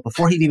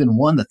before he'd even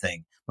won the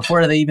thing,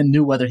 before they even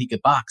knew whether he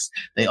could box,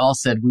 they all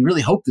said, we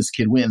really hope this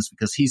kid wins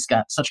because he's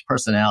got such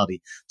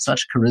personality,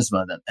 such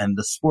charisma, and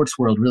the sports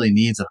world really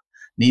needs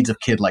a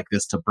kid like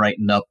this to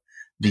brighten up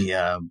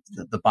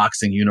the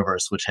boxing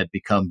universe, which had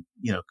become,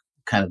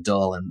 kind of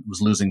dull and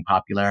was losing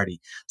popularity.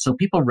 So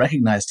people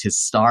recognized his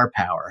star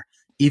power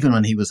even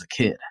when he was a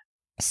kid.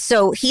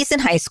 So he's in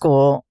high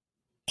school.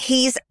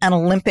 He's an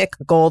Olympic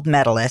gold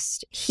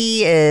medalist.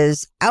 He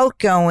is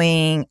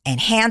outgoing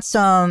and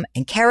handsome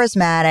and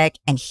charismatic,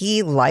 and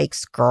he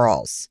likes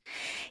girls.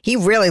 He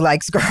really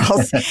likes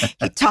girls.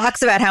 He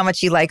talks about how much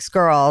he likes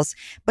girls,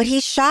 but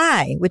he's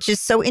shy, which is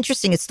so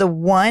interesting. It's the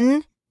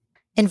one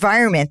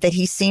environment that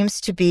he seems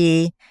to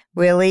be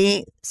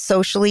really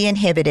socially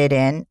inhibited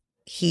in.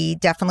 He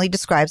definitely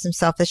describes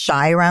himself as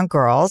shy around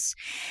girls.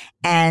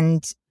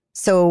 And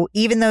so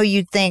even though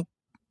you'd think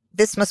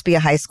this must be a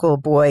high school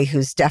boy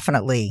who's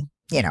definitely,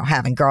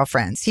 having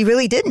girlfriends, he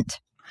really didn't.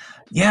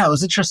 Yeah, it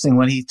was interesting.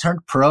 When he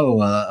turned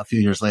pro a few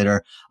years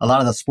later, a lot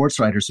of the sports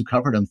writers who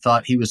covered him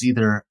thought he was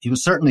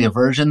certainly a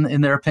virgin in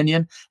their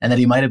opinion, and that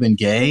he might have been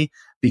gay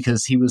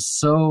because he was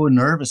so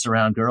nervous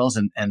around girls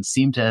and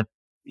seemed to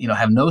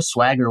have no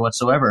swagger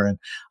whatsoever. And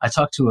I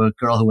talked to a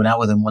girl who went out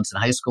with him once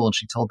in high school, and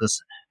she told this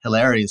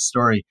hilarious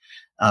story.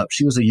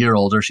 She was a year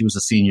older. She was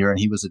a senior and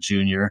he was a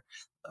junior.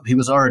 He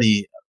was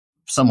already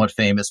somewhat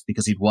famous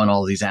because he'd won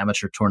all of these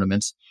amateur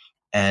tournaments.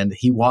 And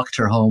he walked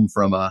her home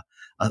from a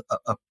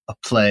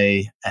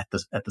play at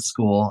the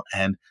school.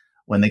 And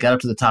when they got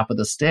up to the top of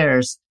the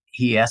stairs,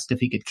 he asked if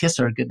he could kiss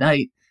her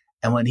goodnight.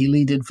 And when he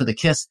leaned in for the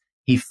kiss,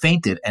 he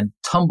fainted and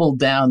tumbled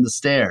down the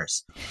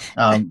stairs,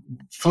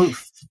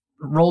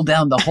 rolled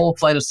down the whole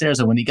flight of stairs.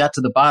 And when he got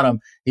to the bottom,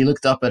 he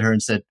looked up at her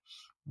and said,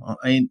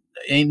 ain't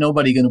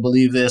nobody going to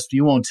believe this.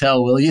 You won't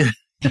tell, will you?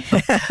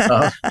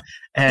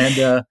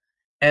 And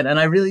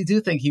I really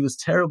do think he was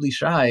terribly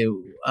shy.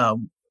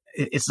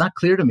 It's not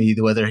clear to me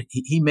whether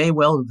he may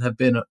well have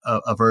been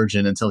a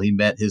virgin until he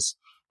met his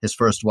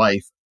first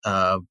wife,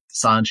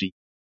 Sanji.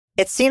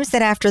 It seems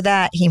that after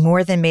that, he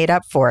more than made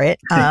up for it.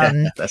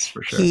 That's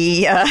for sure.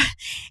 He,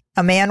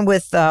 a man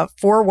with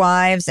 4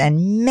 wives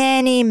and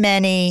many,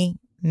 many,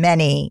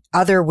 many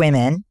other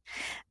women.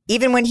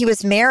 Even when he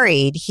was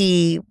married,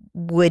 he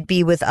would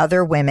be with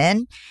other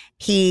women.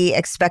 He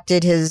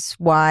expected his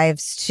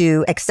wives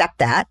to accept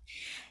that.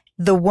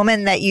 The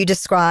woman that you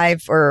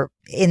describe or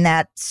in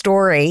that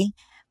story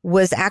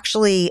was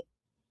actually,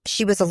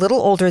 she was a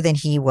little older than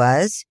he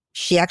was.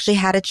 She actually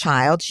had a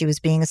child. She was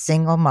being a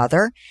single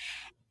mother.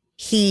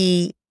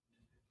 He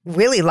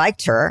really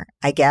liked her,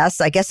 I guess.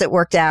 I guess it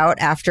worked out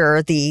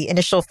after the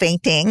initial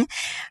fainting.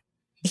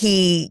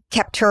 He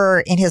kept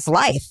her in his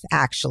life,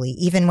 actually,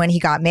 even when he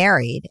got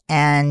married.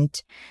 And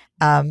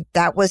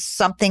that was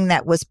something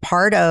that was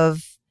part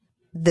of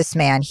this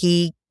man.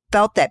 He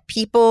felt that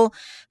people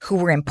who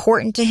were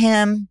important to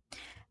him,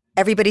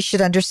 everybody should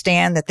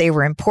understand that they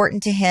were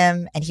important to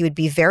him, and he would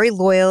be very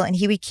loyal, and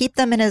he would keep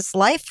them in his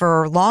life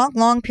for long,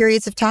 long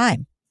periods of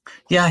time.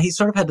 Yeah, he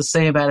sort of had the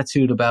same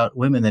attitude about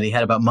women that he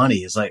had about money.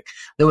 It's like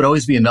there would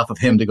always be enough of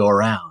him to go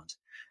around.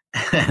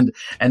 And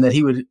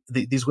that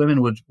these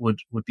women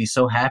would be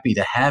so happy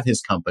to have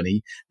his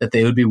company that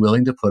they would be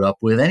willing to put up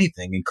with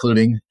anything,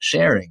 including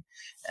sharing.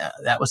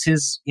 That was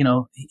his,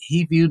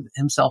 he viewed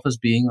himself as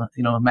being,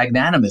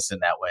 magnanimous in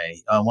that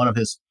way. One of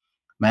his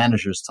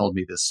managers told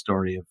me this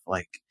story of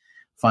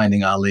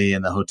finding Ali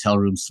in the hotel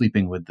room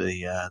sleeping with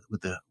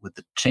the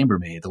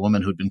chambermaid, the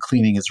woman who'd been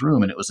cleaning his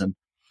room, and it was an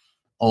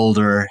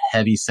older,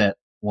 heavy-set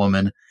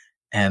woman.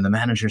 And the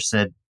manager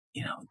said,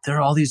 there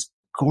are all these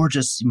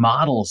gorgeous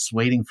models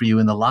waiting for you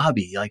in the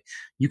lobby. Like,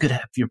 you could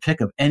have your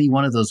pick of any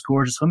one of those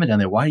gorgeous women down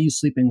there. Why are you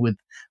sleeping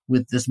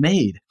with this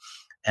maid?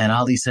 And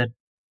Ali said,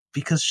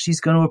 because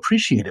she's going to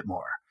appreciate it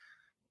more.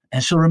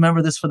 And she'll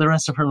remember this for the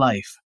rest of her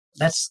life.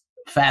 That's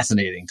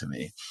fascinating to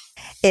me.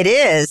 It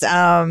is.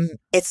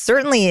 It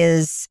certainly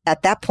is,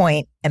 at that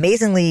point,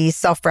 amazingly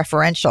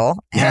self-referential.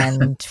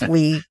 And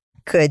we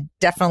could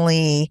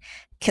definitely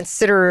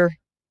consider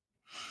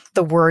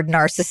the word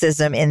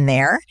narcissism in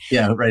there.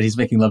 Yeah, right. He's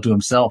making love to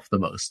himself the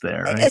most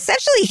there. Right?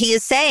 Essentially, he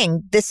is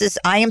saying,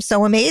 I am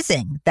so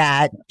amazing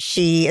that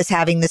she is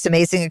having this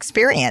amazing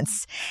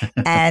experience.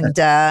 And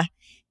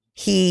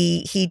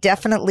he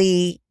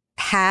definitely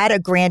had a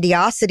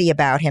grandiosity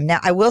about him. Now,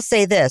 I will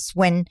say this,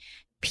 when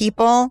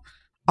people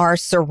are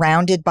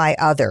surrounded by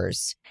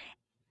others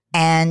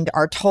and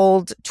are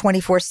told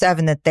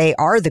 24/7 that they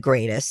are the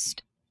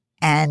greatest,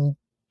 and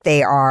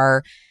they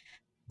are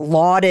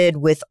lauded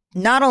with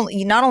not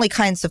only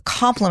kinds of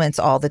compliments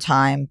all the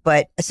time,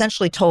 but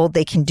essentially told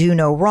they can do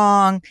no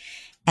wrong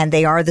and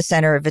they are the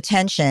center of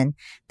attention,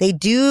 they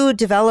do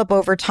develop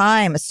over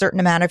time a certain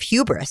amount of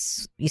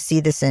hubris. You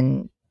see this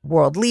in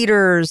world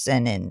leaders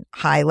and in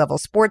high-level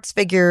sports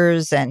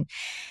figures, and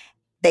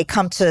they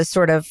come to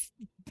sort of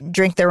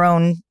drink their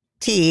own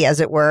tea, as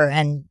it were,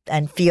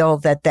 and feel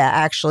that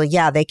actually,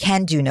 they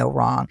can do no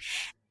wrong.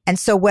 And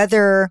so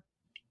whether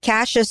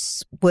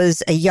Cassius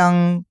was a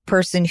young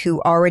person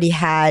who already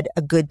had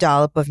a good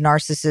dollop of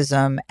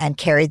narcissism and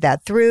carried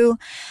that through,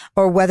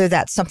 or whether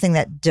that's something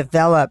that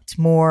developed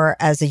more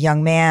as a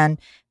young man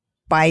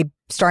by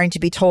starting to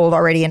be told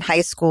already in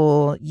high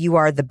school, you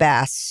are the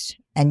best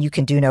and you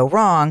can do no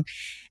wrong,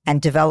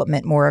 and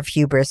development more of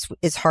hubris,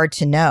 is hard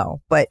to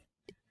know. But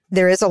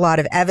there is a lot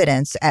of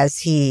evidence, as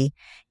he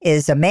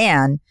is a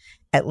man,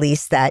 at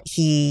least, that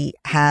he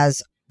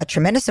has a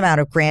tremendous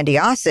amount of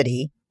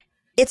grandiosity.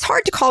 It's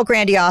hard to call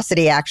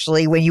grandiosity,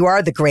 actually, when you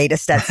are the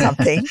greatest at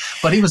something.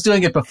 But he was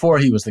doing it before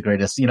he was the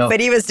greatest, But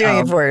he was doing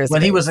it before he was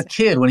when he was a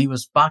kid, when he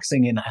was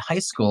boxing in high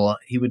school,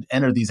 he would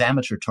enter these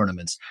amateur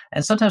tournaments.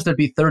 And sometimes there'd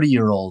be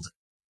 30-year-old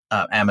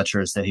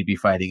amateurs that he'd be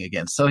fighting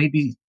against. So they'd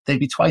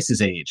be twice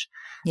his age.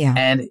 Yeah.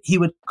 And he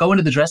would go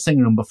into the dressing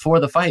room before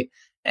the fight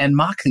and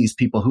mock these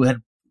people who had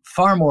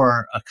far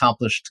more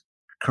accomplished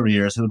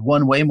careers, who had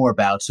won way more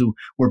bouts, who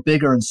were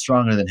bigger and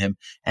stronger than him,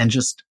 and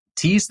just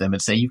tease them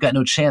and say, you've got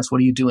no chance. What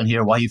are you doing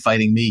here? Why are you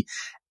fighting me?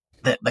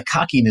 The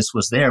cockiness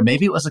was there.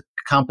 Maybe it was a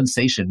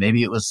compensation.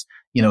 Maybe it was,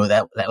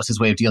 that was his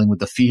way of dealing with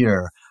the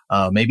fear.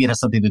 Maybe it has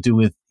something to do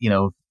with,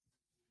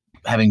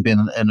 having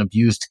been an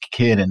abused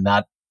kid and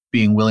not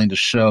being willing to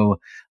show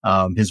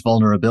his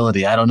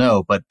vulnerability. I don't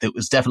know, but it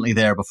was definitely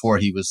there before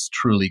he was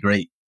truly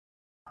great.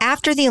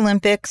 After the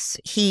Olympics,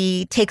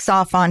 he takes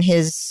off on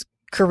his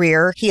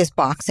career. He is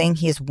boxing.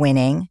 He is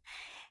winning.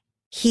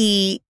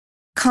 He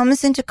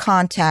comes into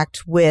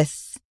contact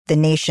with the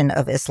Nation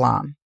of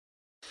Islam.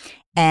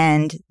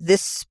 And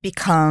this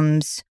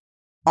becomes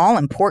all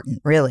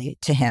important, really,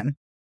 to him.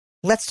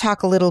 Let's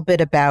talk a little bit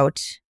about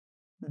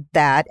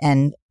that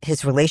and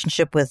his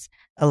relationship with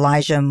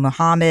Elijah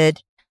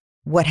Muhammad.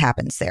 What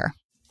happens there?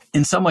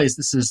 In some ways,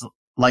 this is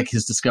like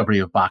his discovery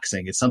of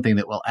boxing. It's something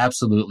that will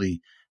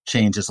absolutely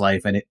change his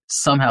life. And it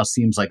somehow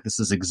seems like this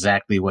is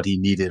exactly what he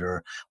needed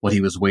or what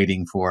he was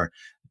waiting for.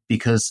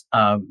 Because,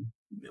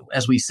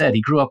 as we said,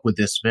 he grew up with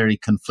this very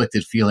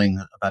conflicted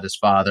feeling about his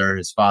father.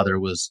 His father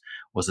was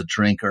a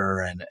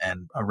drinker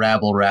and a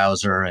rabble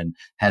rouser and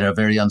had a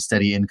very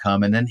unsteady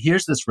income. And then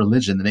here's this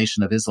religion, the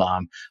Nation of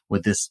Islam,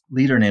 with this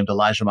leader named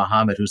Elijah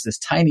Muhammad, who's this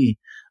tiny,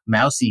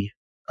 mousy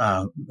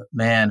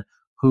man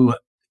who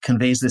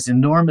conveys this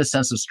enormous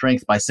sense of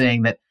strength by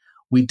saying that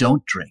we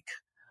don't drink.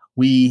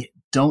 We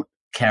don't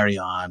carry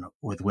on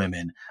with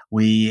women.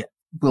 We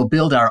will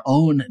build our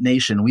own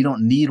nation. We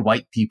don't need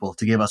white people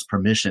to give us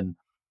permission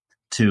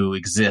to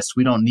exist.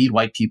 We don't need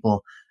white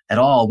people at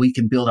all. We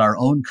can build our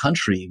own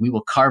country. We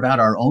will carve out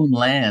our own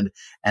land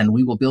and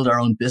we will build our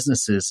own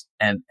businesses,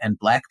 and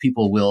Black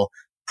people will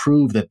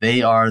prove that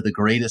they are the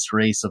greatest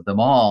race of them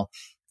all.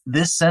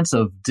 This sense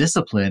of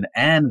discipline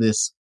and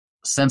this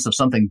sense of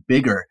something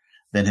bigger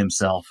than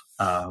himself,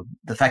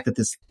 the fact that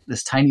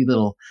this tiny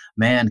little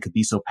man could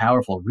be so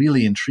powerful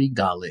really intrigued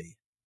Ali.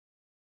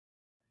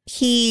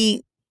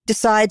 He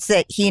decides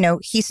that,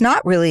 he's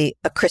not really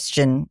a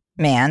Christian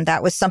man.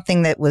 That was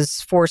something that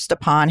was forced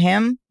upon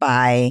him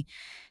by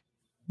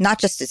not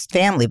just his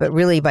family, but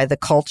really by the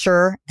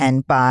culture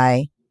and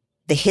by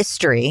the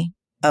history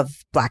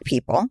of Black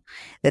people,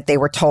 that they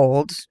were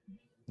told,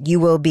 you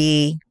will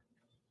be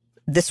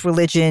this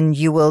religion,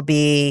 you will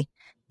be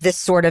this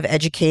sort of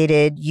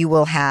educated, you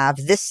will have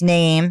this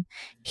name.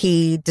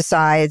 He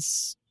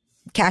decides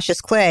Cassius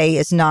Clay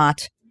is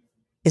not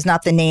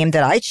the name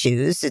that I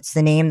choose. It's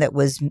the name that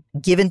was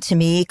given to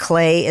me.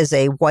 Clay is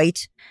a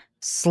white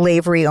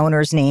slavery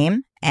owner's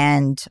name,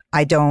 and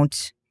I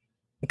don't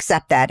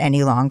accept that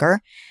any longer.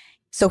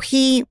 So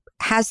he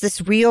has this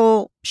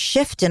real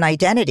shift in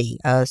identity,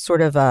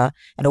 sort of an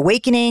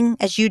awakening,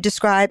 as you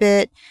describe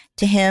it,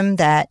 to him,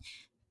 that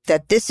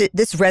this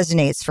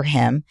resonates for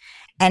him.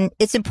 And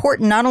it's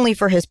important not only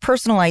for his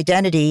personal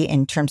identity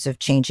in terms of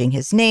changing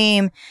his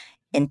name,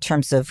 in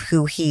terms of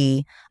who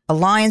he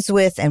aligns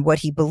with and what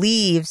he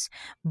believes,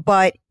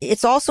 but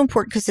it's also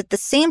important because at the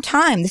same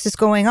time this is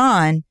going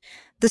on,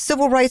 the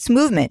civil rights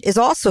movement is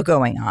also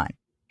going on.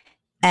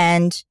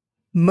 And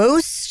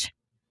most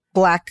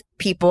Black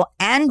people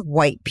and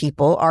white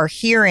people are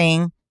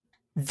hearing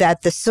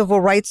that the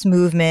civil rights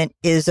movement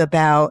is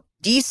about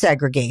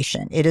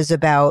desegregation. It is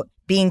about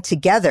being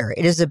together.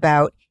 It is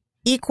about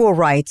equal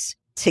rights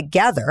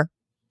together.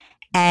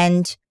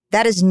 And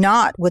that is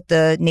not what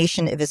the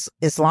Nation of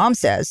Islam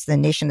says. The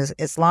Nation of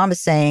Islam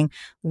is saying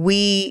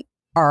we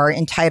are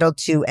entitled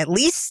to at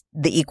least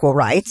the equal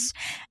rights,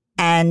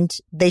 and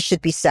they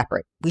should be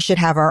separate. We should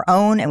have our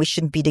own, and we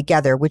shouldn't be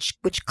together, which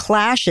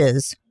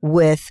clashes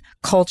with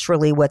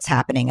culturally what's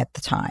happening at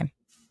the time.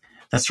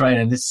 That's right.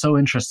 And it's so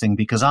interesting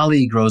because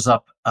Ali grows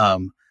up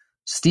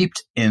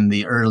steeped in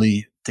the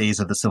early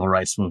days of the civil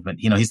rights movement.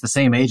 He's the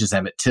same age as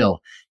Emmett Till.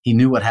 He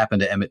knew what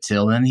happened to Emmett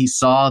Till, and he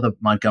saw the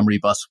Montgomery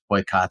bus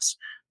boycotts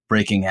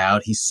breaking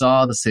out. He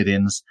saw the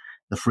sit-ins,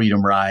 the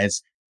freedom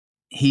rides.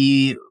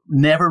 He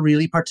never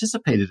really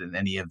participated in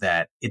any of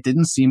that. It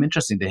didn't seem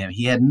interesting to him.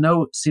 He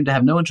seemed to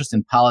have no interest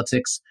in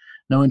politics,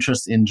 no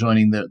interest in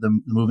joining the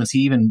movements.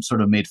 He even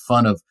sort of made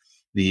fun of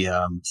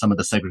some of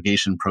the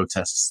segregation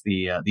protests,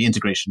 the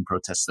integration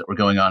protests that were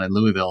going on in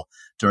Louisville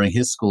during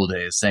his school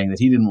days, saying that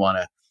he didn't want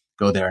to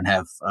go there and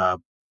have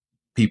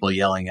people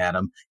yelling at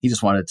him. He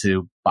just wanted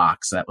to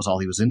box. That was all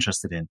he was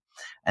interested in.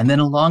 And then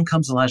along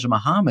comes Elijah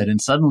Muhammad,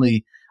 and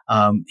suddenly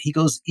he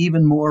goes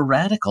even more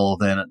radical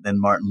than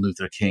Martin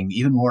Luther King,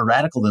 even more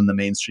radical than the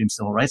mainstream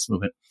civil rights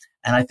movement.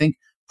 And I think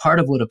part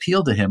of what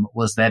appealed to him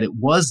was that it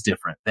was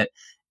different, that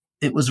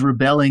it was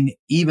rebelling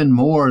even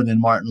more than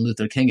Martin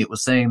Luther King. It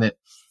was saying that,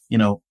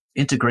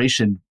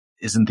 integration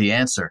isn't the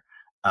answer.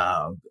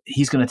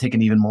 He's going to take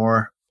an even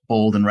more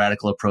bold and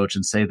radical approach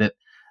and say that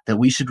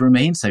we should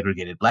remain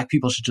segregated. Black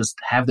people should just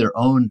have their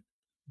own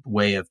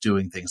way of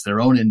doing things,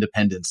 their own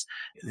independence.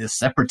 The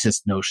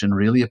separatist notion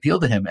really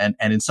appealed to him. And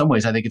in some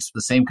ways, I think it's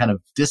the same kind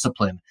of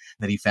discipline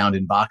that he found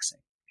in boxing.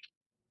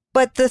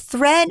 But the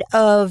thread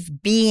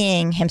of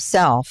being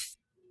himself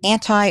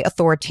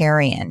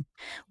anti-authoritarian,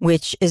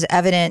 which is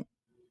evident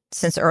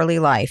since early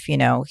life,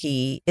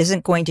 he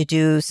isn't going to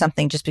do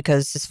something just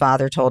because his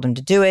father told him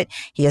to do it.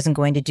 He isn't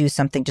going to do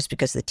something just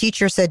because the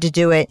teacher said to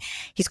do it.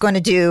 He's going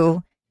to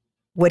do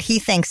what he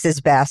thinks is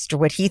best or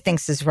what he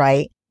thinks is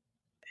right.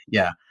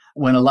 Yeah.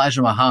 When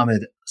Elijah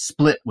Muhammad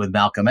split with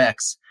Malcolm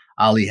X,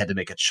 Ali had to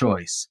make a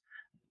choice.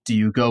 Do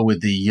you go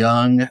with the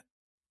young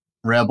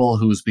rebel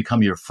who's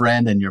become your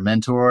friend and your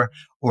mentor,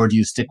 or do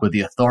you stick with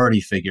the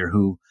authority figure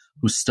who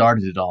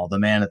started it all, the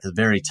man at the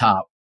very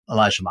top,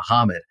 Elijah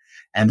Muhammad?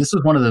 And this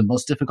was one of the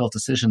most difficult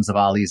decisions of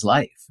Ali's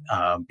life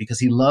because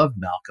he loved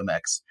Malcolm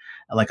X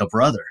like a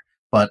brother,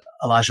 but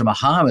Elijah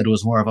Muhammad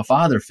was more of a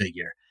father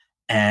figure,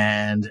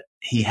 and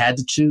he had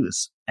to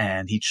choose.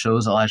 And he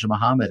chose Elijah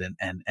Muhammad.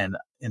 And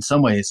in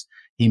some ways,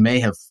 he may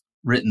have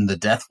written the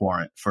death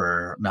warrant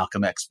for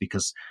Malcolm X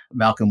because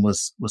Malcolm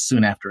was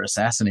soon after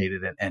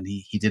assassinated, and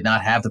he did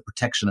not have the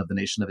protection of the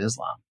Nation of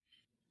Islam.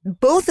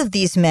 Both of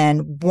these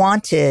men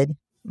wanted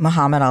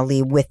Muhammad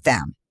Ali with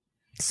them.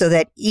 so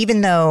that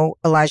even though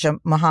Elijah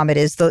Muhammad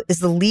is the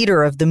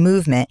leader of the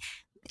movement,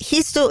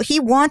 he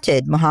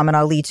wanted Muhammad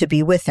Ali to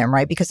be with him,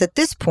 right? Because at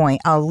this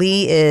point,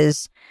 Ali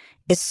is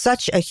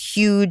such a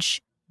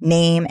huge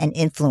name and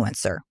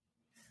influencer.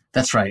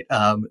 That's right.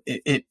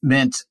 It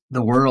meant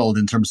the world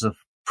in terms of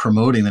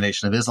promoting the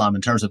Nation of Islam,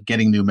 in terms of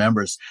getting new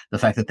members. The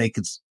fact that they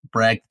could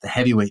brag that the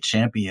heavyweight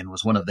champion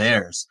was one of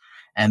theirs.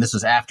 And this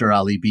was after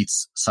Ali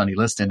beats Sonny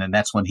Liston. And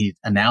that's when he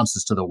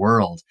announces to the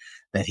world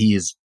that he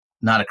is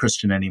not a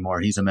Christian anymore.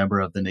 He's a member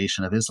of the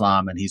Nation of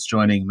Islam, and he's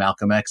joining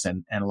Malcolm X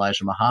and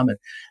Elijah Muhammad.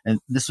 And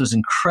this was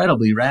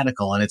incredibly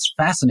radical. And it's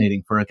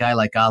fascinating for a guy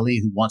like Ali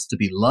who wants to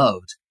be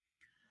loved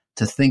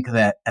to think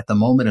that at the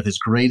moment of his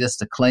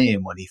greatest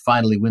acclaim, when he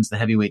finally wins the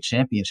heavyweight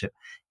championship,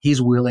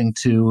 he's willing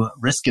to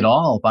risk it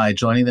all by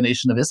joining the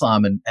Nation of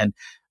Islam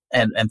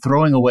and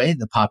throwing away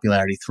the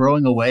popularity,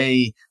 throwing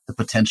away the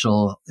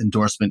potential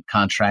endorsement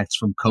contracts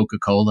from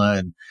Coca-Cola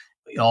and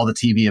all the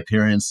TV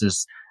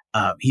appearances.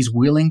 He's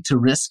willing to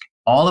risk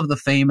all of the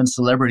fame and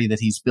celebrity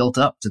that he's built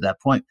up to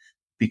that point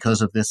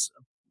because of this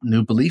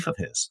new belief of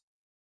his.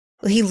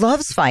 Well, he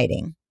loves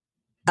fighting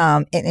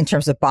in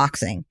terms of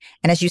boxing.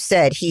 And as you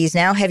said, he's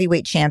now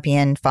heavyweight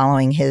champion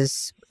following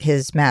his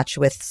match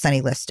with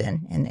Sonny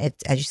Liston. And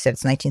as you said,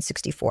 it's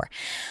 1964.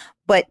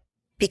 But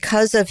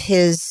because of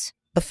his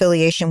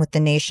affiliation with the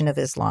Nation of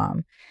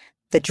Islam,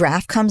 the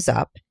draft comes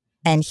up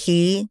and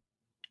he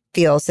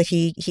feels that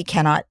he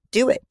cannot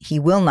do it. He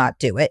will not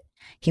do it.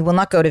 He will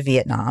not go to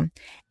Vietnam.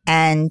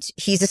 And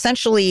he's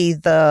essentially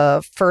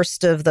the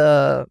first of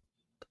the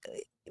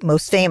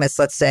most famous,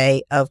 let's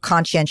say, of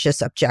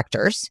conscientious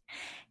objectors.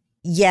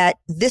 Yet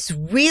this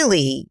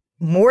really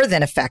more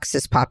than affects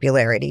his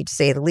popularity, to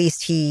say the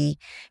least.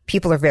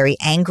 People are very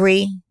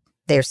angry.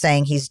 They're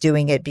saying he's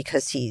doing it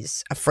because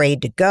he's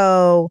afraid to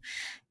go.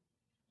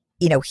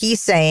 You know,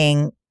 he's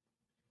saying,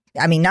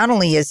 I mean, not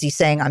only is he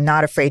saying, I'm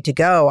not afraid to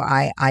go,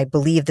 I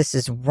believe this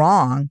is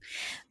wrong,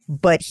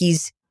 but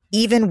he's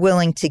even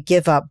willing to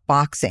give up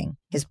boxing,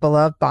 his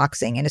beloved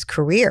boxing and his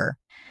career,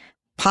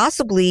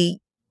 possibly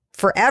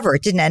forever.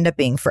 It didn't end up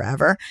being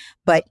forever,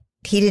 but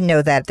he didn't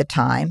know that at the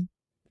time,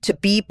 to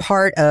be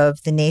part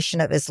of the Nation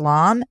of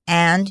Islam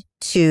and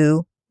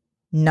to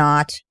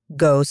not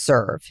go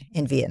serve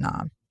in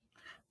Vietnam.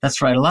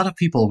 That's right. A lot of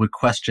people would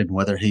question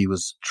whether he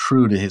was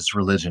true to his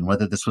religion,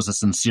 whether this was a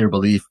sincere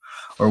belief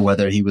or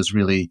whether he was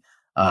really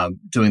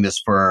doing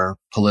this for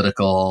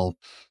political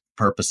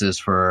purposes,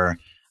 for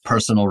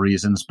personal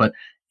reasons. But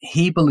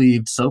he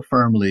believed so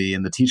firmly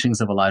in the teachings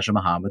of Elijah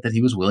Muhammad that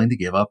he was willing to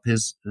give up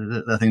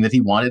the thing that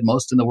he wanted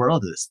most in the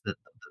world,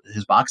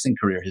 his boxing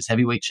career, his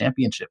heavyweight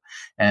championship.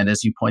 And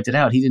as you pointed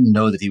out, he didn't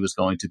know that he was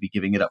going to be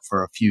giving it up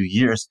for a few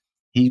years.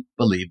 He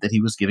believed that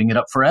he was giving it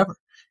up forever.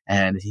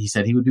 And he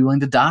said he would be willing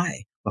to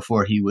die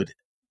before he would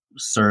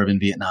serve in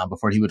Vietnam,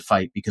 before he would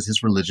fight, because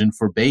his religion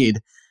forbade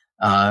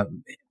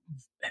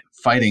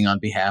fighting on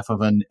behalf of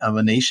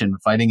a nation,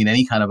 fighting in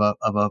any kind of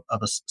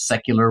a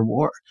secular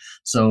war.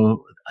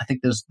 So I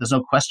think there's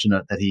no question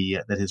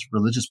that his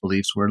religious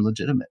beliefs were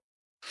legitimate.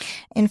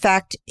 In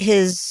fact,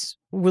 his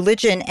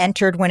religion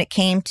entered when it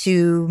came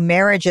to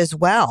marriage as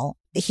well.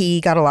 He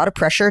got a lot of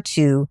pressure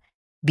to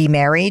be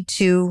married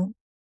to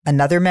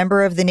another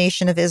member of the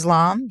Nation of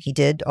Islam. He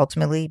did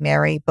ultimately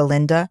marry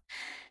Belinda,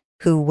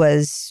 who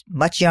was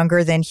much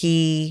younger than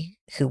he,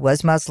 who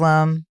was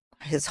Muslim,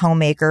 his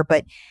homemaker,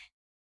 but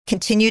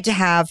continued to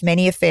have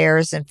many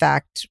affairs. In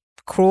fact,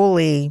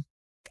 cruelly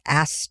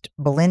asked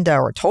Belinda,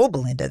 or told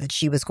Belinda, that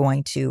she was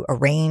going to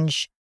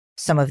arrange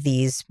some of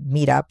these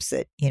meetups,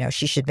 that, you know,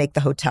 she should make the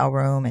hotel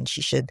room and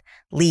she should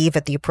leave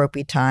at the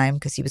appropriate time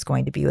because he was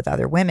going to be with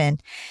other women.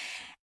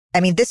 I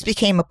mean, this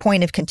became a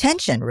point of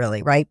contention,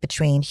 really, right,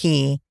 between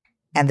he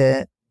and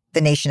the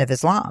Nation of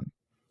Islam.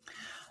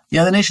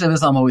 Yeah, the Nation of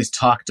Islam always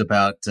talked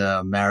about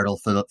marital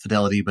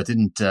fidelity, but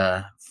didn't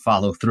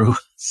follow through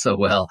so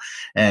well.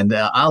 And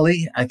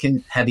Ali, I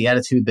can had the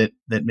attitude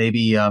that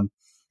maybe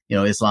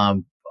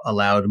Islam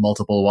allowed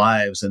multiple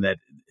wives, and that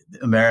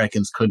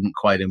Americans couldn't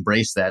quite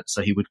embrace that,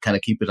 so he would kind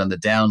of keep it on the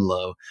down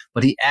low.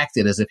 But he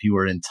acted as if he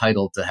were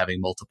entitled to having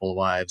multiple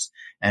wives.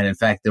 And in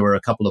fact, there were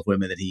a couple of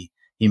women that he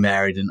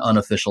married in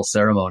unofficial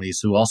ceremonies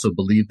who also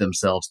believed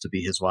themselves to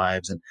be his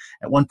wives. And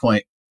at one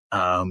point,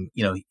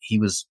 he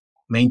was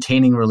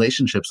maintaining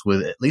relationships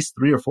with at least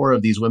 3 or 4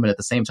 of these women at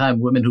the same time,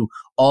 women who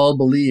all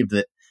believed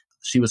that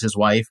she was his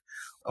wife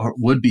or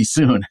would be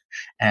soon.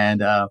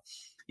 And,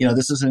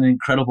 this is an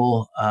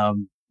incredible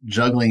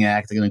juggling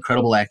act, an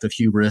incredible act of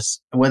hubris.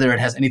 Whether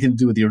it has anything to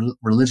do with your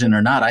religion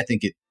or not, I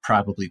think it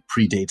probably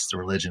predates the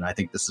religion. I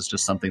think this is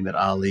just something that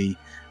Ali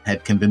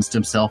had convinced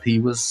himself he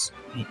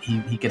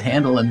could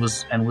handle and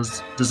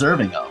was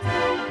deserving of.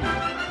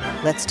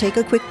 Let's take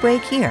a quick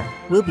break here.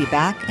 We'll be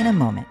back in a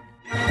moment.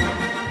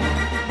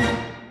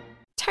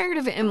 Tired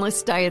of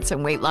endless diets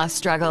and weight loss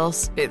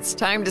struggles? It's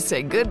time to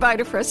say goodbye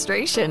to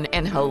frustration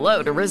and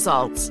hello to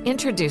results.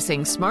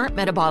 Introducing Smart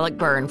Metabolic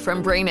Burn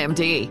from Brain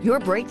MD, your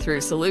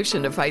breakthrough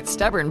solution to fight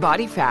stubborn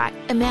body fat.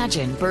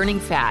 Imagine burning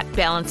fat,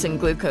 balancing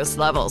glucose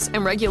levels,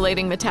 and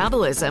regulating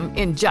metabolism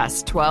in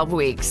just 12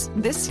 weeks.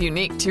 This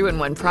unique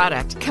 2-in-1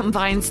 product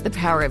combines the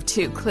power of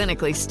 2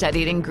 clinically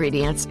studied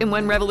ingredients in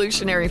one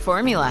revolutionary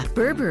formula.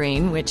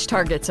 Berberine, which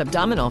targets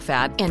abdominal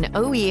fat, and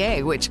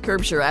OEA, which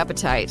curbs your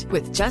appetite.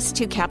 With just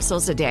 2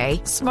 capsules a day,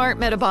 Smart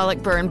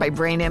Metabolic Burn by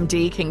Brain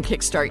MD can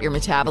kickstart your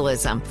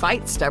metabolism,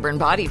 fight stubborn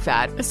body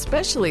fat,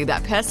 especially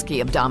that pesky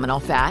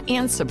abdominal fat,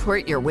 and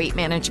support your weight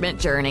management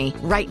journey.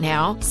 Right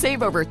now,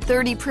 save over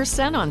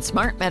 30% on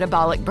Smart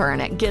Metabolic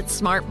Burn at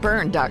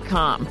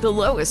GetSmartBurn.com. The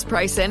lowest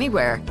price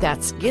anywhere.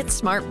 That's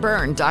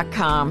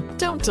GetSmartBurn.com.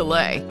 Don't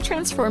delay.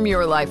 Transform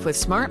your life with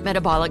Smart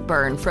Metabolic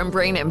Burn from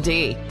Brain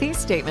MD. These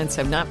statements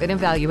have not been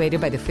evaluated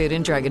by the Food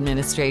and Drug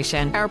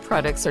Administration. Our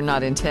products are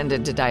not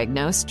intended to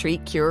diagnose,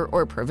 treat, cure,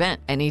 or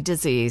prevent any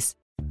disease.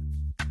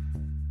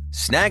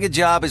 Snag a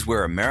Job is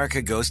where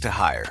America goes to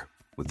hire,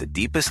 with the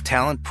deepest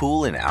talent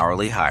pool in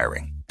hourly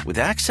hiring. With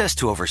access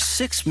to over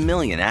 6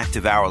 million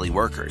active hourly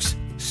workers,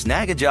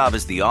 Snag a Job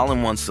is the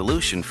all-in-one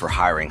solution for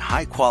hiring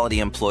high-quality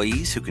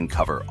employees who can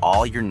cover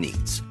all your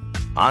needs.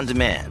 On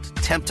demand,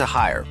 temp to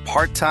hire,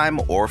 part-time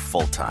or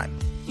full-time.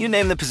 You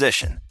name the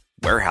position.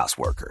 Warehouse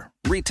worker,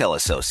 retail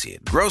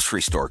associate,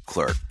 grocery store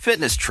clerk,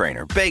 fitness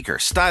trainer, baker,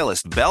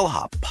 stylist,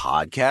 bellhop,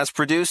 podcast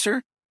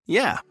producer.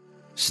 Yeah,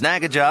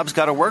 Snag a Job's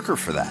got a worker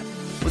for that.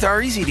 With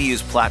our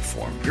easy-to-use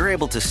platform, you're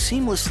able to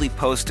seamlessly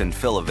post and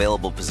fill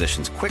available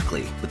positions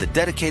quickly with a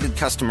dedicated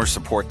customer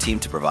support team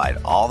to provide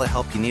all the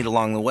help you need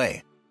along the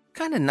way.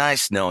 Kind of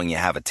nice knowing you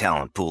have a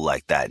talent pool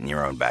like that in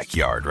your own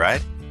backyard,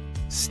 right?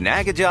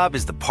 Snag a Job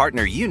is the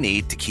partner you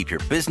need to keep your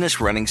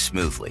business running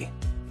smoothly.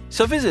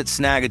 So visit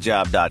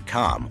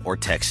snagajob.com or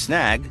text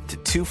snag to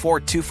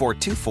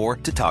 242424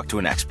 to talk to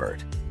an expert.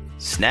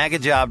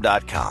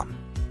 Snagajob.com,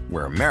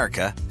 where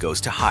America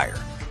goes to hire.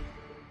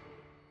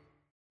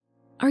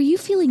 Are you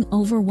feeling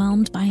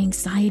overwhelmed by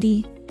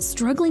anxiety,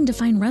 struggling to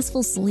find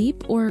restful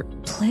sleep, or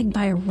plagued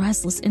by a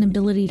restless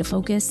inability to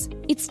focus?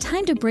 It's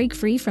time to break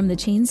free from the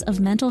chains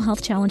of mental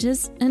health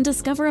challenges and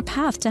discover a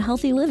path to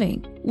healthy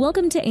living.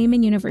 Welcome to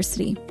Amen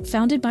University,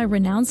 founded by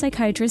renowned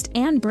psychiatrist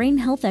and brain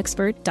health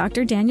expert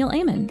Dr. Daniel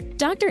Amen.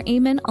 Dr.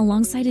 Amen,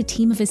 alongside a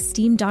team of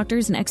esteemed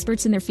doctors and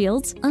experts in their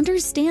fields,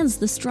 understands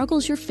the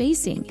struggles you're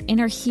facing and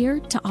are here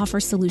to offer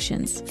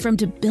solutions. From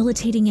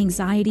debilitating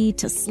anxiety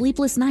to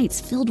sleepless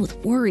nights filled with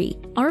worry,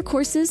 our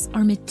courses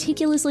are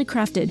meticulously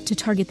crafted to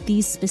target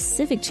these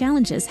specific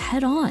challenges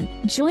head-on.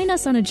 Join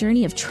us on a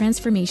journey of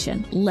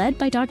transformation led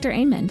by Dr.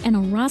 Amen and a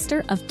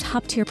roster of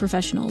top-tier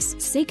professionals.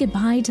 Say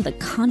goodbye to the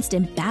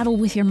constant battle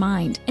with your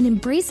mind and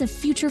embrace a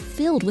future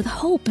filled with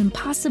hope and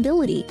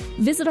possibility.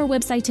 Visit our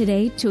website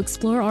today to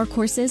explore our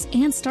courses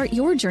and start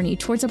your journey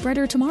towards a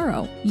brighter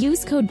tomorrow.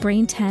 Use code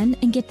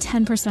BRAIN10 and get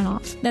 10%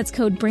 off. That's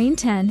code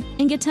BRAIN10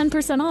 and get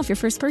 10% off your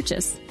first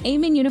purchase.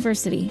 Amen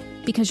University,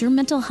 because your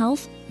mental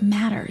health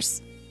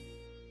matters.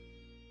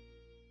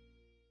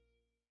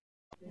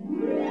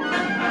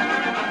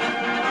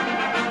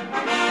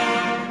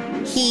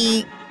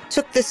 He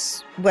took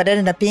this, what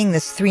ended up being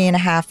this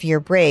 3.5-year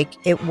break.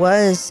 It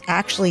was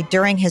actually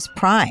during his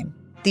prime.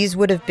 These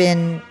would have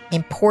been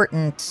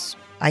important,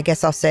 I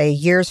guess I'll say,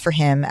 years for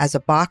him as a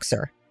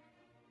boxer.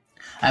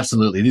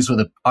 Absolutely. These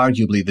were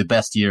arguably the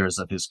best years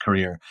of his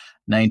career.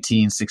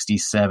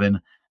 1967,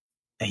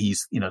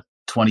 he's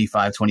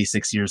 25,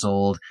 26 years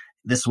old.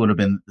 This would have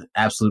been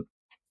absolute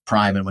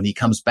prime. And when he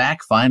comes back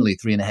finally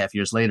 3.5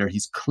 years later,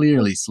 he's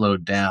clearly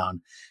slowed down.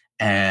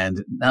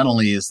 And not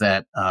only is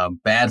that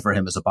bad for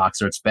him as a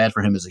boxer, it's bad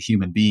for him as a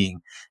human being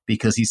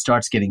because he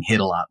starts getting hit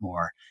a lot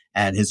more.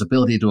 And his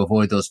ability to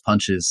avoid those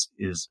punches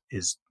is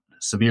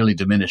severely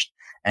diminished.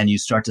 And you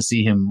start to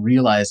see him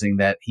realizing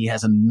that he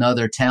has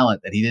another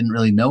talent that he didn't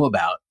really know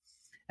about.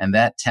 And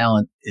that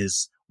talent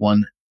is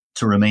one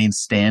to remain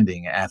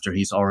standing after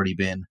he's already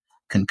been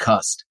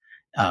concussed.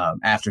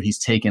 After he's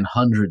taken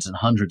hundreds and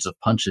hundreds of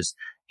punches,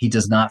 he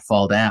does not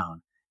fall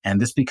down. And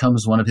this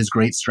becomes one of his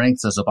great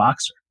strengths as a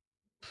boxer.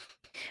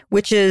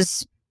 Which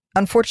is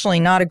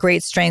unfortunately not a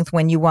great strength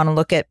when you want to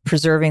look at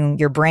preserving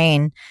your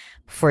brain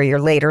for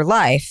your later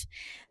life.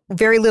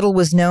 Very little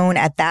was known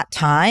at that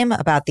time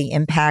about the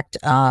impact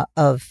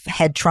of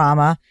head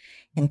trauma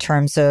in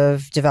terms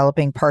of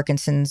developing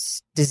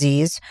Parkinson's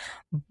disease,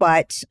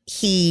 but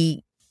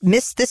he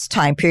missed this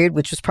time period,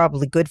 which was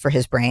probably good for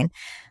his brain.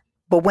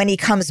 But when he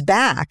comes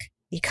back,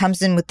 he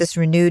comes in with this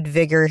renewed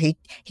vigor. He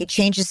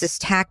changes his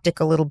tactic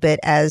a little bit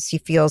as he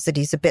feels that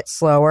he's a bit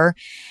slower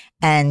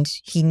and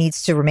he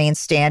needs to remain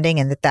standing,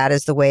 and that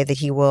is the way that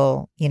he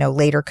will,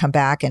 later come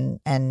back and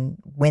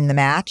win the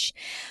match.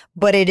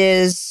 But it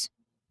is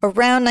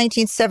around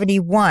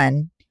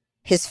 1971,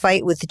 his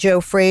fight with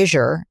Joe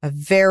Frazier, a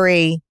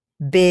very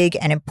big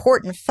and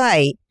important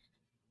fight,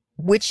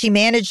 which he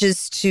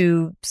manages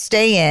to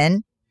stay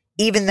in,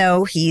 even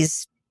though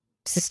he's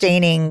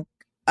sustaining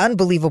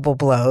unbelievable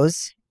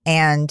blows.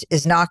 and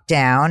is knocked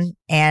down,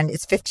 and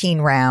it's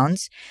 15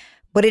 rounds.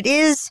 But it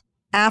is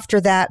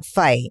after that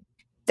fight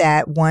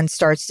that one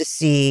starts to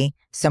see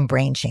some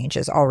brain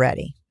changes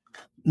already.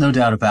 No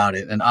doubt about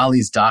it. And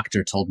Ali's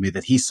doctor told me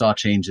that he saw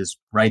changes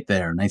right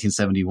there in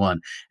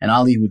 1971. And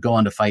Ali would go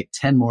on to fight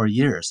 10 more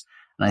years.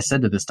 And I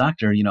said to this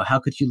doctor, how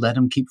could you let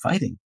him keep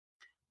fighting?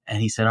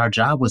 And he said, our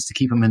job was to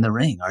keep him in the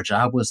ring. Our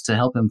job was to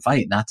help him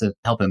fight, not to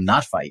help him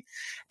not fight.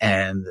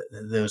 And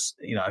there's,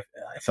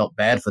 I felt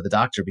bad for the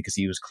doctor because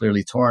he was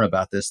clearly torn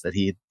about this, that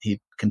he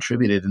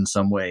contributed in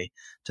some way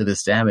to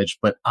this damage.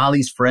 But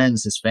Ali's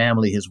friends, his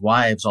family, his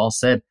wives all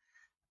said,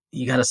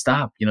 you got to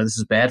stop. This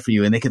is bad for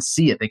you. And they could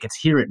see it. They could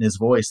hear it in his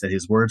voice that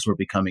his words were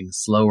becoming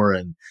slower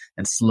and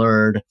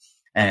slurred.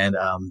 And,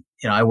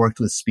 I worked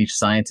with speech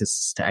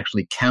scientists to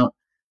actually count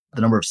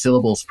the number of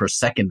syllables per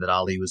second that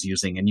Ali was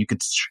using. And you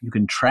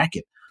can track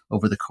it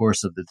over the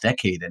course of the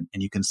decade.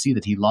 And you can see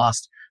that he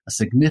lost a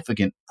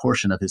significant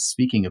portion of his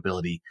speaking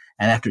ability.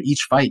 And after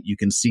each fight, you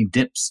can see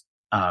dips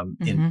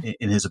in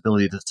his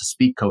ability to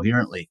speak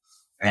coherently.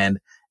 And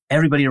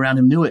everybody around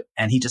him knew it,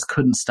 and he just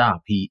couldn't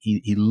stop.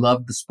 He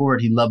loved the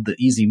sport. He loved the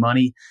easy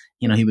money.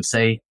 He would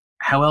say,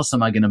 how else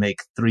am I going to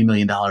make $3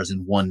 million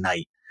in one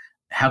night?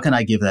 How can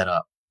I give that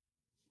up?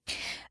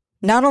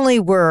 Not only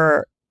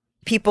were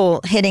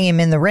people hitting him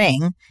in the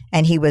ring,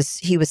 and he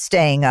was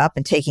staying up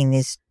and taking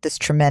this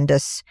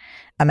tremendous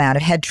amount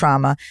of head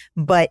trauma,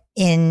 but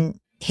in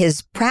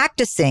his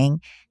practicing,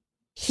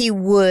 he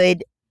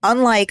would,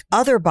 unlike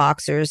other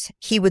boxers,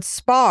 he would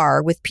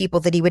spar with people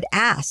that he would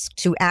ask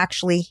to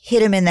actually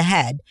hit him in the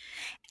head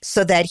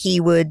so that he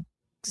would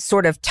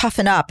sort of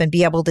toughen up and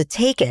be able to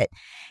take it.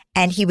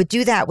 And he would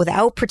do that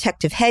without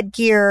protective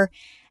headgear.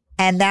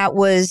 And that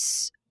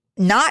was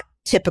not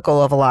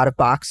typical of a lot of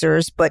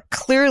boxers, but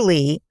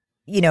clearly,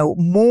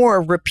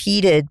 more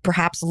repeated,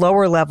 perhaps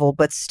lower level,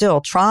 but still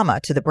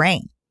trauma to the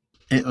brain.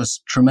 It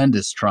was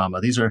tremendous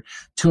trauma. These are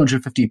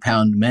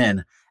 250-pound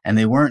men. And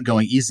they weren't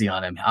going easy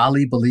on him.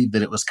 Ali believed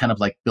that it was kind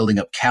of like building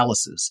up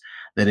calluses,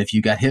 that if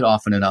you got hit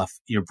often enough,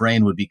 your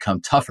brain would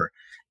become tougher.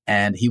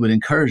 And he would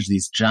encourage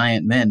these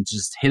giant men to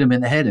just hit him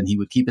in the head, and he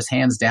would keep his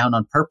hands down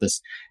on purpose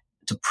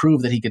to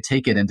prove that he could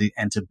take it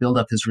and to build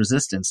up his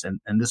resistance.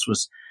 And this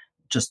was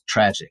just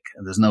tragic.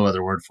 And there's no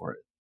other word for it.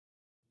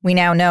 We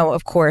now know,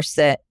 of course,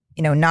 that,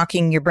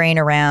 knocking your brain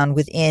around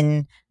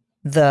within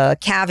the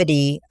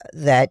cavity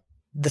that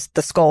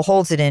the skull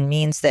holds it in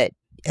means that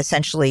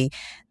essentially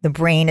the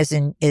brain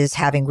is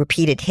having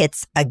repeated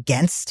hits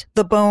against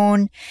the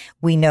bone.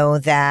 We know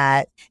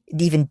that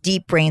even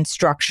deep brain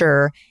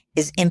structure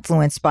is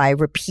influenced by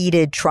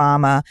repeated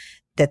trauma,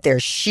 that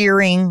there's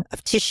shearing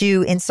of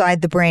tissue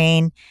inside the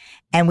brain.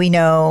 And we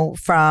know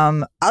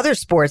from other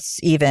sports,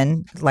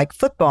 even like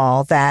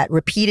football, that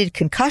repeated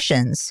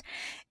concussions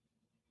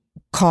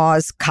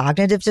cause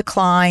cognitive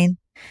decline,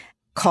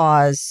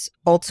 cause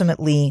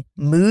ultimately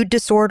mood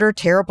disorder,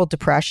 terrible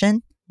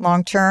depression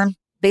long-term.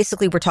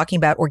 Basically, we're talking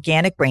about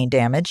organic brain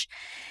damage.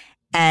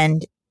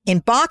 And in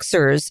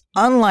boxers,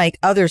 unlike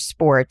other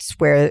sports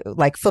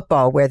like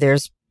football, where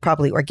there's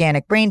probably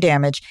organic brain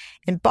damage,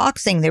 in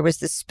boxing, there was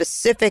this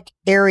specific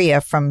area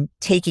from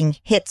taking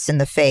hits in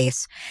the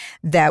face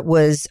that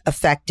was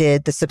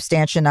affected, the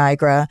substantia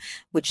nigra,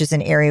 which is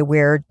an area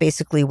where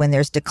basically when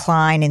there's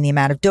decline in the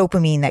amount of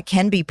dopamine that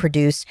can be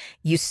produced,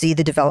 you see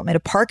the development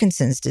of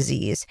Parkinson's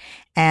disease.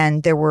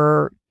 And there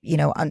were,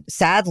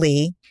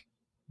 sadly,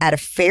 at a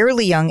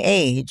fairly young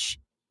age,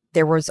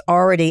 there was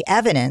already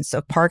evidence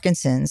of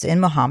Parkinson's in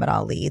Muhammad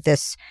Ali,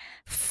 this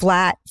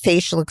flat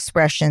facial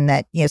expression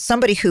that,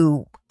 somebody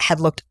who had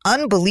looked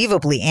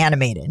unbelievably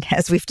animated,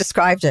 as we've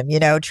described him,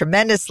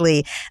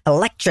 tremendously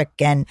electric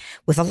and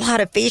with a lot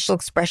of facial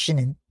expression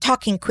and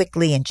talking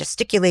quickly and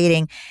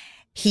gesticulating.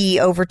 He,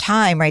 over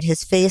time,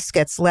 his face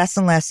gets less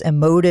and less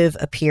emotive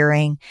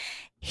appearing.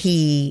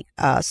 He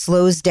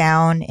slows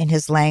down in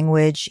his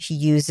language. He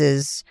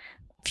uses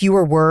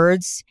fewer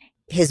words.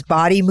 His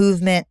body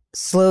movement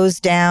slows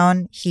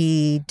down.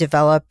 He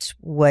developed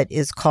what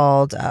is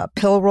called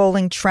pill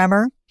rolling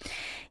tremor.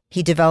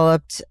 He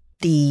developed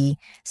the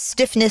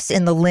stiffness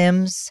in the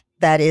limbs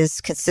that is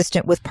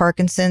consistent with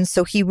Parkinson's.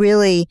 So he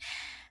really,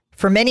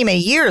 for many, many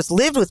years,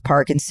 lived with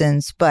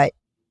Parkinson's, but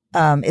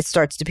it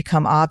starts to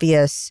become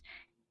obvious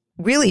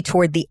really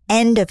toward the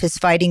end of his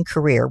fighting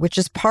career, which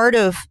is part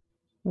of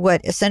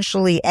what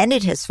essentially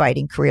ended his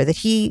fighting career, that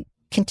he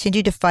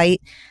continued to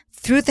fight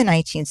through the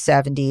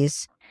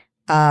 1970s.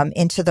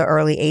 Into the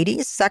early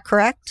 80s. Is that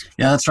correct?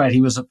 Yeah, that's right. He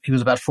was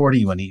about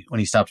 40 when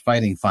he stopped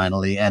fighting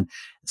finally. And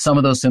some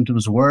of those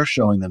symptoms were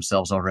showing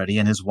themselves already.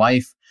 And his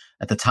wife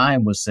at the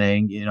time was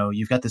saying,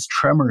 you've got this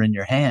tremor in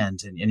your hand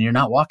and you're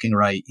not walking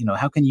right.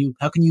 How can you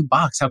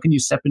box? How can you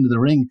step into the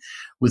ring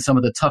with some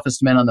of the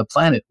toughest men on the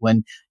planet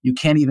when you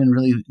can't even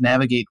really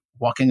navigate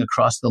walking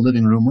across the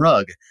living room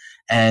rug?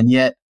 And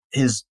yet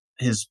his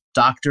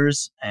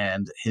doctors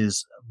and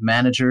his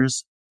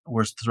managers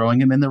were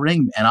throwing him in the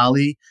ring. And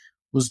Ali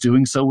was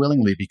doing so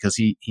willingly because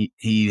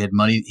he had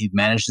money. He'd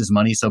managed his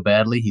money so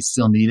badly. He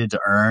still needed to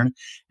earn.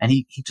 And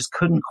he just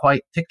couldn't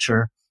quite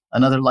picture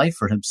another life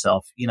for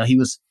himself.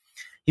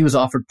 He was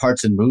offered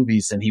parts in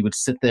movies, and he would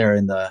sit there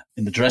in the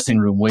dressing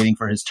room waiting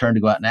for his turn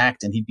to go out and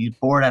act, and he'd be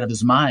bored out of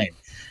his mind.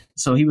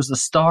 So he was the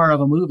star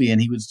of a movie,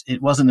 and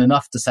it wasn't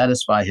enough to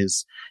satisfy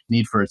his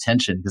need for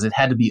attention, because it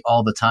had to be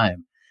all the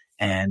time.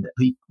 And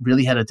he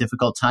really had a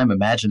difficult time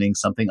imagining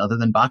something other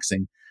than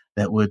boxing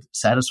that would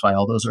satisfy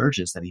all those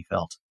urges that he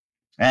felt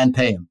and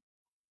pay him.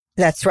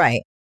 That's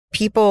right.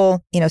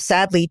 People,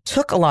 sadly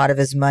took a lot of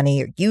his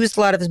money, or used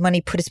a lot of his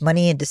money, put his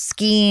money into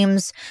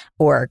schemes,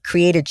 or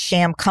created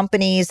sham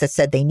companies that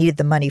said they needed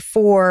the money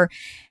for.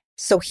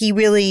 So he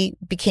really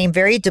became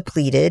very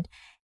depleted.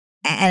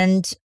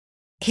 And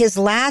his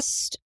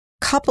last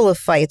couple of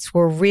fights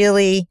were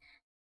really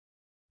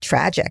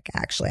tragic,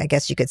 actually, I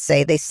guess you could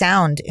say. They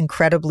sound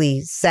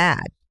incredibly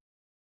sad.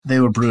 They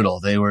were brutal.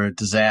 They were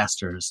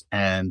disasters.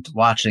 And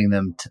watching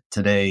them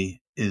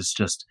today is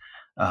just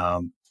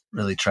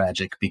really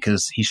tragic,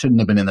 because he shouldn't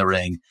have been in the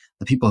ring.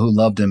 The people who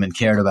loved him and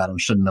cared about him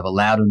shouldn't have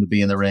allowed him to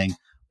be in the ring.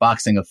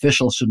 Boxing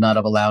officials should not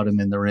have allowed him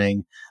in the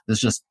ring. There's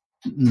just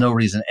no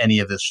reason any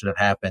of this should have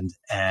happened.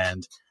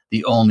 And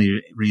the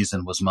only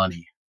reason was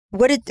money.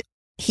 What did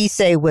he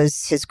say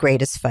was his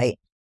greatest fight?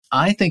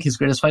 I think his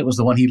greatest fight was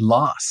the one he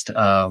lost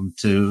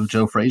to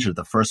Joe Frazier,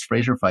 the first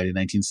Frazier fight in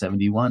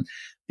 1971,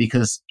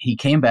 because he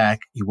came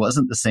back. He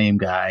wasn't the same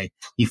guy.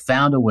 He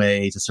found a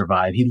way to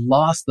survive. He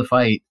lost the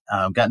fight,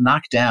 got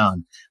knocked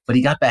down, but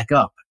he got back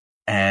up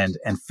and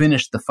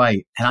finished the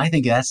fight. And I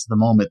think that's the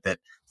moment that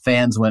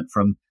fans went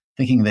from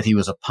thinking that he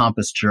was a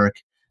pompous jerk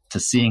to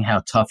seeing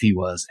how tough he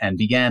was, and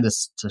began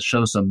to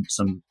show some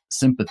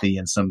sympathy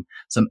and some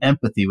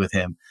empathy with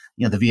him.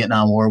 The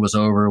Vietnam War was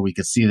over. We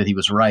could see that he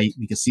was right.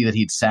 We could see that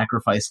he'd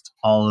sacrificed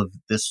all of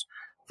this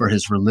for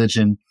his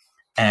religion.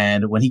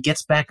 And when he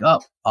gets back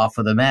up off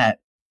of the mat,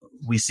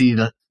 we see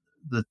the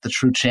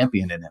true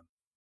champion in him.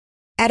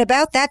 At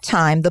about that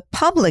time, the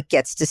public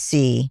gets to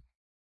see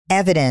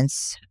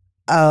evidence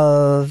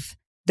of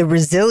the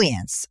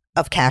resilience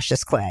of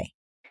Cassius Clay,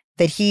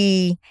 that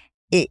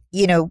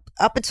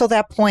up until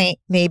that point,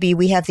 maybe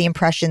we have the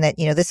impression that,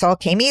 this all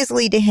came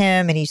easily to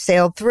him and he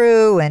sailed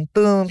through and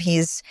boom,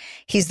 he's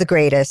the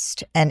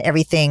greatest and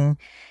everything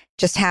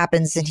just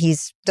happens and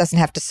doesn't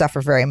have to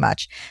suffer very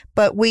much.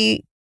 But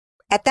we,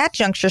 at that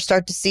juncture,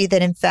 start to see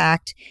that, in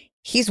fact,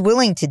 he's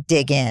willing to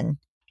dig in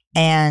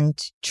and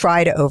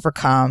try to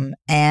overcome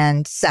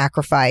and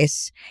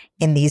sacrifice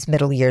in these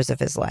middle years of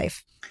his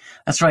life.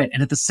 That's right.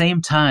 And at the same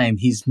time,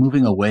 he's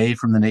moving away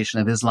from the Nation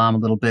of Islam a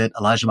little bit.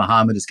 Elijah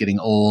Muhammad is getting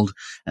old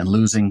and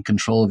losing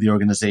control of the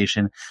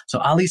organization. So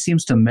Ali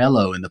seems to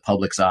mellow in the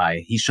public's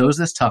eye. He shows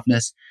this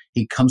toughness.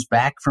 He comes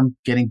back from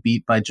getting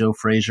beat by Joe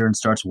Frazier and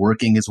starts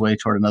working his way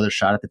toward another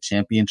shot at the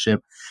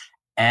championship.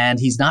 And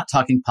he's not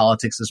talking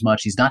politics as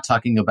much. He's not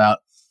talking about,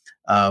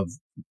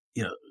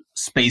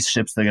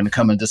 spaceships that are going to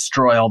come and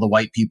destroy all the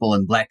white people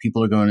and black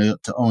people are going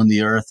to own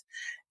the earth.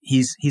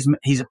 He's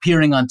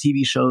appearing on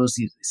TV shows,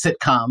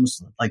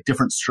 sitcoms like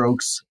Different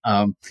Strokes.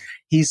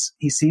 He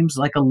seems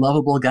like a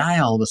lovable guy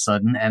all of a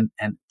sudden, and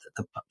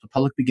the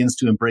public begins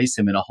to embrace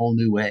him in a whole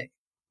new way.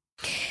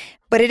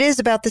 But it is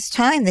about this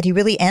time that he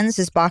really ends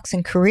his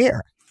boxing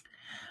career.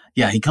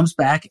 Yeah, he comes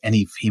back and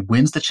he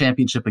wins the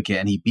championship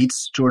again. He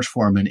beats George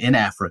Foreman in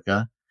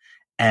Africa.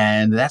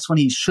 And that's when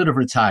he should have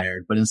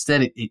retired, but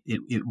instead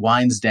it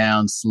winds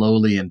down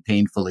slowly and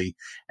painfully.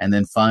 And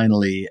then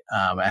finally,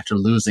 after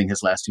losing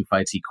his last two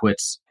fights, he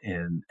quits.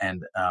 And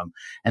the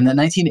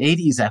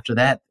 1980s after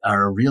that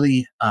are a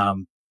really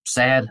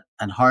sad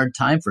and hard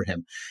time for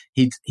him.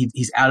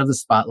 He's out of the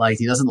spotlight.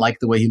 He doesn't like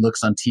the way he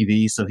looks on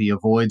TV, so he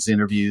avoids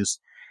interviews.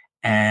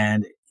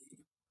 And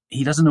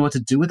he doesn't know what to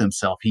do with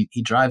himself.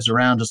 He drives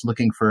around just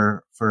looking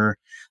for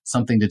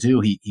something to do.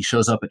 He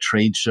shows up at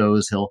trade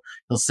shows. He'll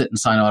sit and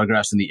sign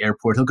autographs in the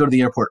airport. He'll go to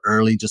the airport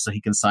early just so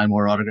he can sign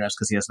more autographs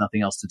because he has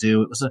nothing else to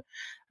do.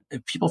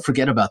 People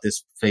forget about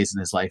this phase in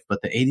his life,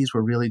 but the 80s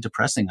were really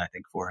depressing, I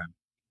think, for him.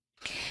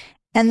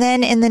 And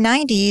then in the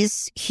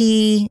 90s,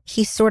 he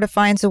sort of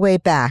finds a way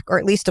back, or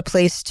at least a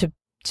place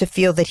to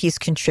feel that he's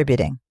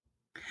contributing.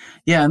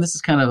 Yeah, and this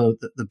is kind of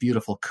the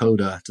beautiful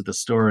coda to the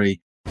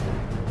story.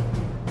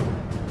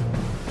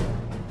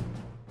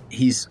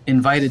 He's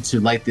invited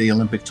to light the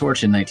Olympic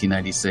torch in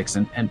 1996,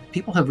 and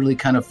people have really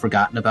kind of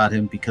forgotten about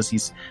him because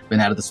he's been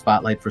out of the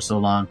spotlight for so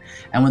long.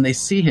 And when they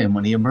see him,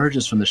 when he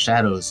emerges from the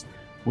shadows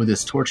with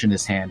his torch in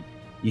his hand,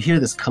 you hear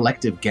this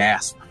collective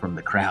gasp from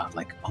the crowd,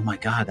 like, oh my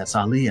God, that's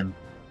Ali, and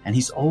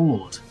he's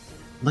old.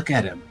 Look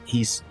at him.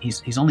 He's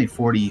only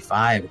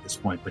 45 at this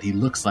point, but he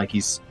looks like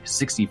he's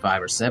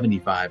 65 or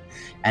 75,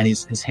 and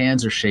his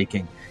hands are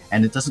shaking.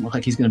 And it doesn't look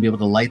like he's going to be able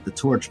to light the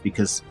torch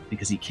because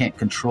he can't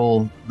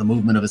control the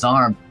movement of his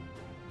arm.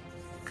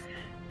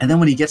 And then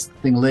when he gets the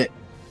thing lit,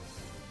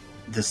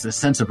 this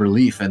sense of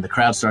relief, and the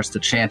crowd starts to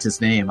chant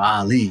his name,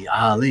 Ali,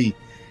 Ali.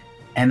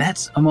 And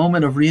that's a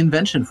moment of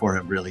reinvention for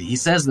him, really. He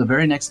says the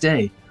very next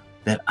day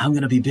that I'm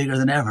going to be bigger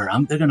than ever.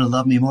 They're going to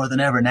love me more than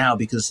ever now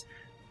because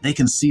they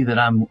can see that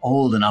I'm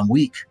old and I'm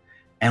weak.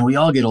 And we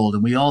all get old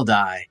and we all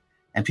die.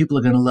 And people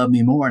are going to love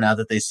me more now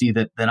that they see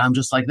that I'm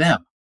just like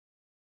them.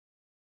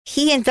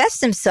 he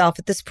invests himself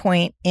at this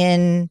point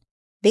in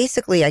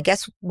basically, I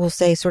guess we'll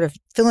say, sort of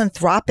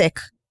philanthropic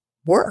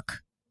work.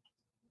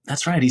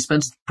 That's right. He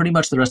spends pretty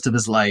much the rest of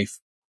his life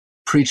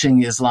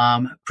preaching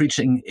Islam,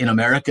 preaching in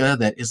America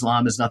that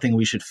Islam is nothing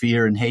we should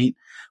fear and hate,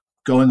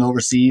 going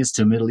overseas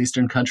to Middle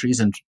Eastern countries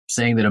and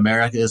saying that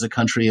America is a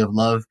country of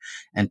love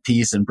and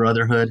peace and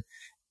brotherhood.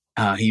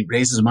 He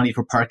raises money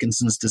for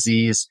Parkinson's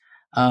disease.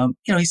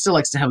 He still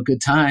likes to have a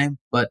good time,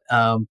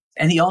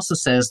 and he also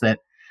says that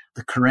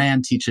the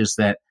Quran teaches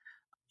that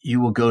you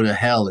will go to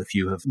hell if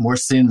you have more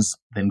sins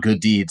than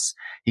good deeds.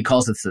 He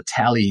calls it the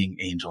tallying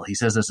angel. He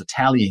says there's a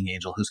tallying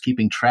angel who's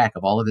keeping track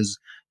of all of his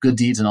good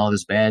deeds and all of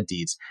his bad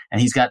deeds. And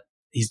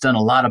he's done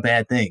a lot of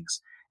bad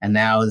things. And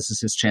now this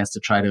is his chance to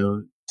try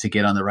to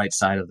get on the right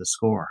side of the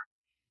score.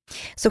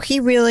 So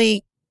he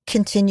really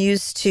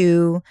continues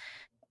to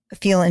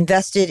feel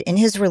invested in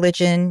his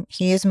religion.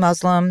 He is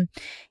Muslim.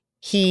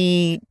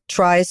 He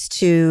tries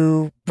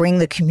to bring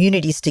the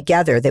communities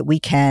together that we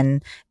can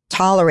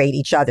tolerate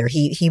each other.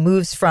 He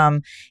moves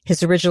from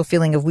his original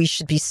feeling of we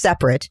should be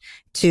separate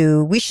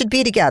to we should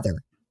be together,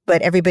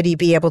 but everybody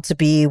be able to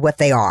be what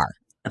they are.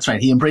 That's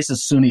right. He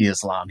embraces Sunni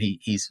Islam.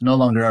 He's no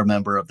longer a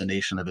member of the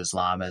Nation of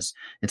Islam as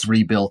it's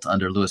rebuilt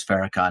under Louis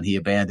Farrakhan. He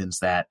abandons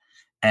that.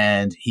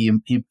 And he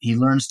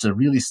learns to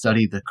really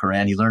study the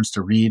Quran. He learns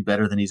to read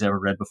better than he's ever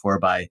read before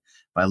by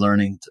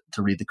learning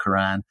to read the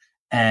Quran.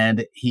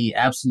 And he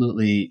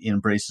absolutely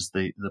embraces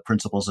the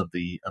principles of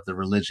the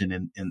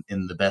religion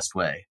in the best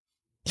way.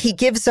 He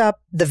gives up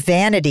the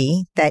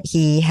vanity that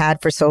he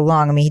had for so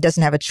long. I mean, he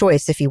doesn't have a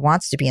choice if he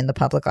wants to be in the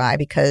public eye,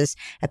 because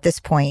at this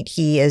point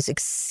he is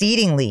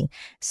exceedingly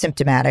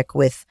symptomatic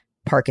with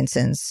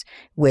Parkinson's,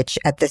 which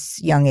at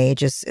this young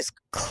age is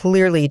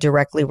clearly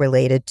directly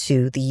related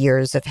to the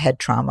years of head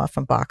trauma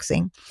from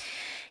boxing.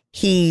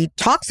 He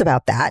talks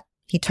about that.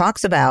 He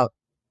talks about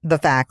the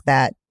fact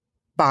that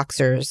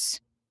boxers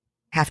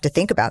have to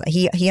think about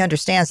it. He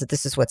understands that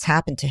this is what's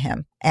happened to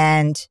him.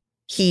 And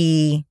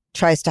he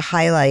tries to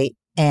highlight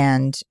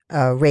and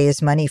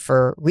raise money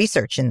for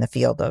research in the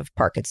field of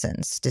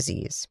Parkinson's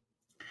disease.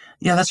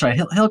 Yeah, that's right.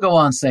 He'll go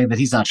on saying that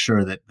he's not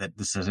sure that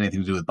this has anything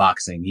to do with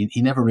boxing.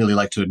 He never really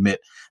liked to admit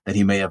that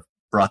he may have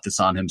brought this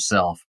on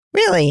himself.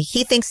 Really?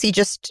 He thinks he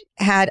just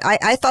had,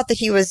 I thought that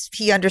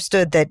he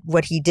understood that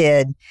what he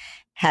did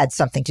had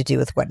something to do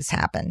with what has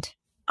happened.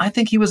 I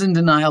think he was in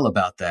denial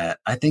about that.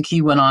 I think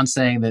he went on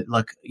saying that,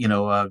 look,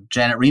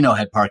 Janet Reno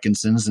had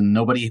Parkinson's and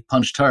nobody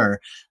punched her.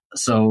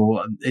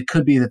 So it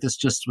could be that this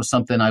just was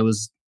something I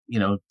was,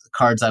 the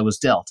cards I was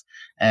dealt.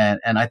 And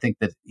I think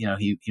that,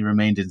 he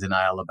remained in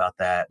denial about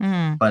that.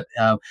 Mm.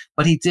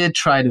 But he did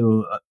try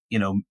to,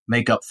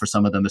 make up for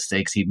some of the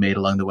mistakes he'd made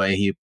along the way.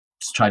 He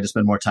tried to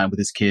spend more time with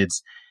his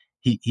kids.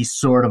 He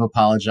sort of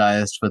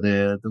apologized for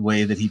the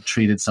way that he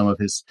treated some of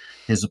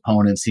his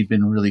opponents. He'd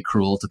been really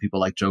cruel to people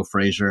like Joe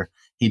Frazier.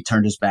 He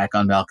turned his back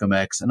on Malcolm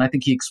X. And I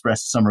think he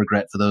expressed some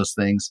regret for those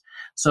things.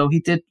 So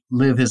he did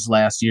live his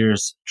last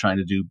years trying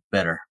to do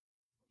better.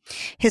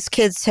 His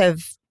kids have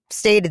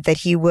stated that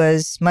he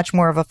was much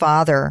more of a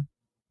father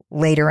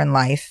later in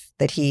life,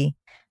 that he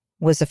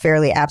was a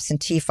fairly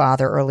absentee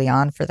father early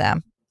on for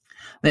them.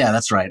 Yeah,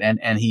 that's right.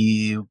 And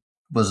he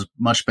was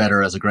much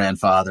better as a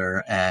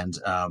grandfather and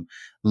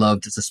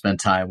loved to spend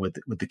time with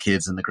the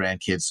kids and the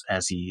grandkids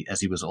as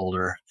he was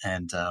older.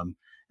 And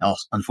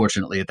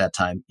unfortunately, at that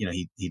time,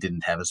 he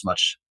didn't have as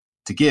much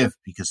to give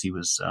because he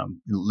was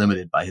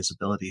limited by his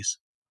abilities.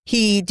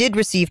 He did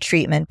receive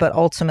treatment, but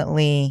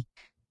ultimately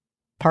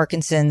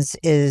Parkinson's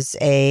is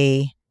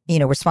a,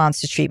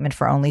 response to treatment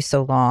for only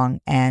so long.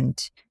 And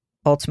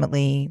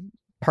ultimately,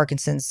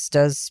 Parkinson's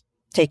does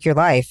take your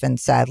life. And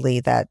sadly,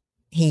 that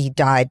he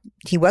died.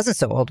 He wasn't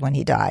so old when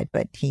he died,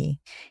 but he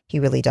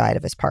really died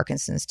of his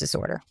Parkinson's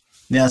disorder.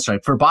 Yeah, that's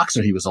right. For a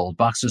boxer, he was old.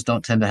 Boxers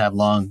don't tend to have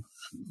long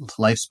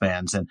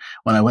lifespans. And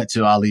when I went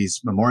to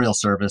Ali's memorial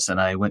service and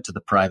I went to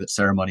the private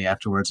ceremony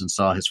afterwards and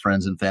saw his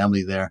friends and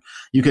family there,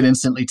 you could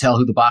instantly tell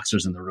who the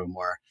boxers in the room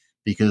were,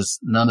 because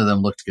none of them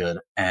looked good.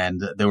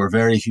 And there were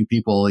very few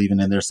people, even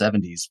in their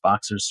 70s.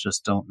 Boxers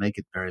just don't make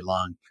it very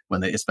long,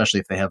 especially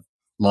if they have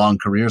long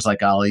careers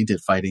like Ali did,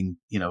 fighting,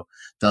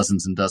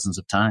 dozens and dozens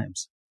of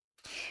times.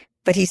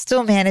 But he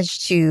still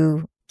managed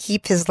to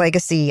keep his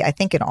legacy, I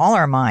think, in all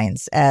our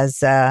minds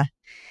as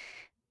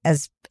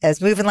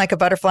moving like a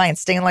butterfly and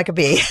stinging like a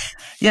bee.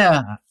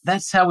 Yeah,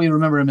 that's how we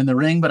remember him in the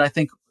ring. But I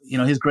think,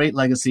 his great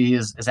legacy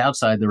is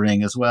outside the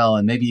ring as well,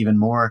 and maybe even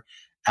more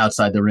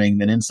outside the ring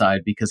than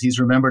inside, because he's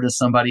remembered as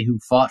somebody who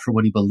fought for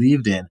what he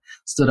believed in,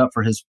 stood up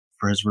for his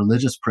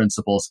religious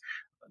principles,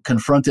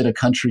 confronted a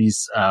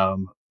country's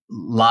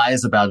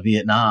lies about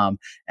Vietnam,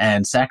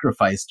 and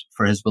sacrificed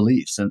for his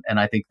beliefs. And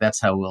I think that's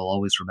how we'll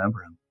always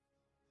remember him.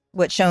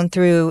 What shone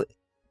through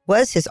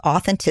was his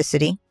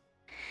authenticity,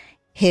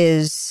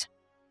 his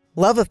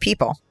love of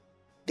people,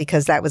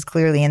 because that was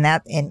clearly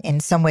in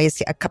some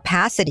ways a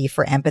capacity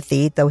for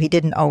empathy, though he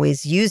didn't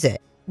always use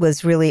it,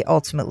 was really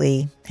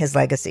ultimately his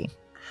legacy.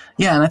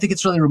 Yeah, and I think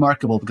it's really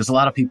remarkable because a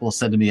lot of people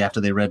said to me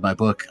after they read my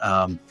book,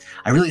 I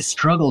really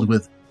struggled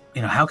with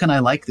how can I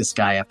like this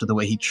guy after the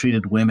way he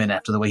treated women,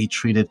 after the way he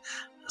treated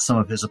some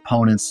of his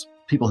opponents,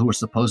 people who were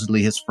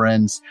supposedly his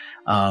friends.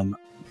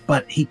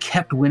 But he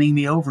kept winning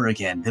me over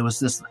again. There was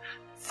this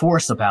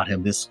force about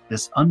him, this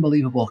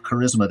unbelievable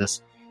charisma,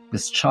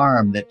 this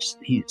charm that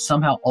he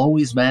somehow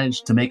always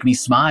managed to make me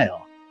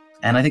smile.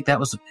 And I think that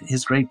was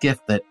his great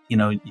gift, that,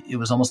 it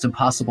was almost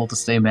impossible to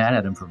stay mad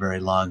at him for very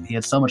long. He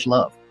had so much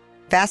love.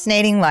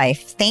 Fascinating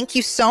life. Thank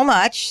you so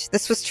much.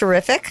 This was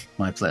terrific.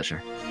 My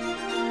pleasure.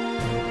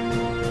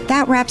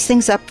 That wraps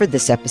things up for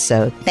this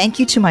episode. Thank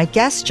you to my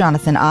guest,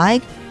 Jonathan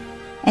Eig.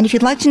 And if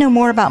you'd like to know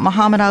more about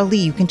Muhammad Ali,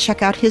 you can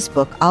check out his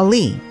book,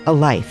 Ali, A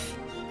Life.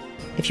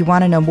 If you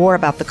want to know more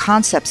about the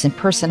concepts in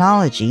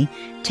personology,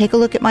 take a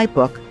look at my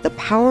book, The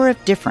Power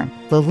of Different,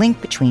 The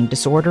Link Between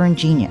Disorder and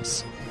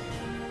Genius.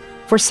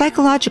 For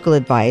psychological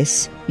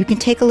advice, you can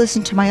take a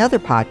listen to my other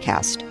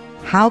podcast,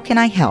 How Can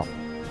I Help?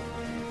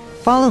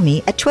 Follow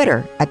me at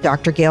Twitter at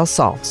Dr. Gail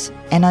Saltz.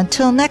 And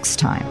until next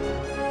time.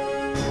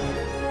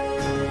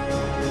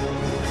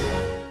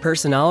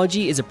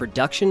 Personology is a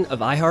production of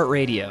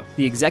iHeartRadio.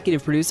 The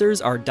executive producers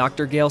are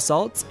Dr. Gail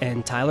Saltz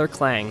and Tyler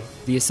Klang.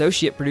 The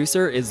associate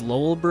producer is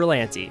Lowell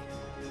Berlanti.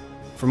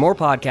 For more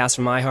podcasts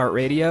from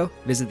iHeartRadio,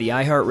 visit the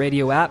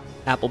iHeartRadio app,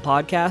 Apple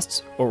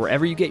Podcasts, or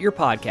wherever you get your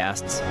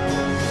podcasts.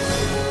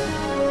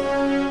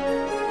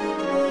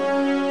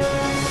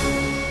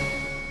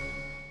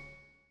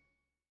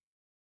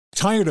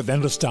 Tired of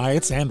endless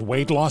diets and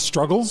weight loss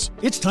struggles?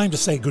 It's time to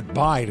say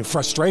goodbye to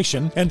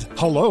frustration and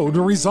hello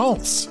to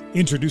results.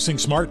 Introducing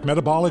Smart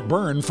Metabolic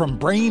Burn from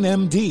Brain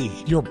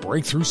MD, your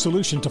breakthrough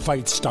solution to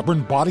fight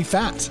stubborn body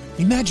fat.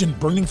 Imagine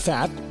burning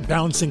fat,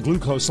 balancing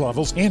glucose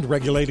levels, and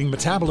regulating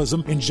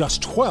metabolism in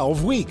just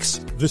 12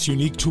 weeks. This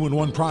unique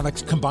 2-in-1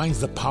 product combines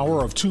the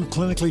power of 2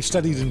 clinically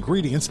studied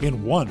ingredients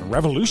in one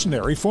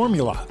revolutionary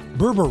formula.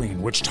 Berberine,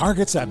 which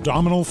targets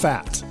abdominal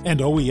fat,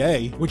 and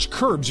OEA, which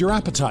curbs your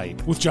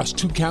appetite. With just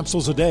 2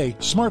 capsules a day,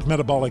 Smart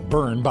Metabolic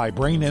Burn by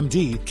Brain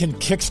MD can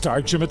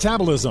kickstart your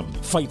metabolism,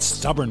 fight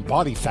stubborn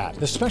body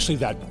fat, especially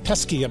that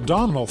pesky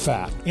abdominal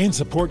fat, and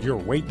support your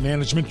weight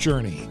management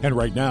journey. And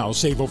right now,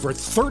 save over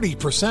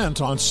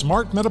 30% on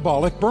Smart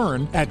Metabolic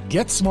Burn at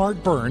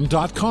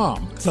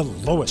GetSmartBurn.com. The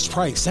lowest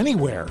price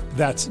anywhere.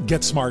 That's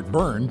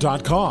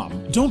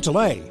GetSmartBurn.com. Don't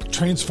delay.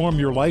 Transform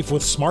your life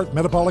with Smart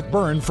Metabolic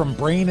Burn from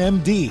Brain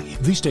MD.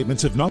 These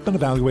statements have not been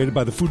evaluated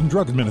by the Food and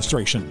Drug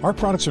Administration. Our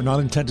products are not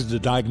intended to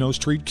diagnose,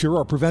 treat, cure,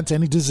 or prevent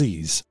any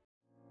disease.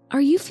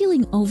 Are you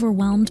feeling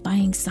overwhelmed by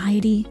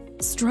anxiety,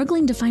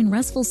 struggling to find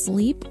restful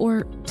sleep,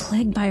 or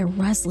plagued by a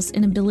restless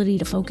inability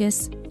to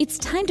focus? It's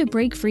time to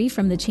break free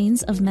from the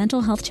chains of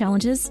mental health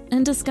challenges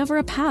and discover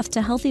a path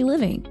to healthy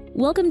living.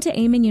 Welcome to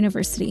Amen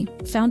University,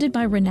 founded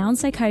by renowned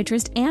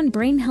psychiatrist and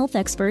brain health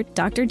expert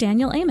Dr.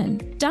 Daniel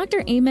Amen.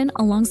 Dr. Amen,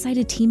 alongside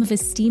a team of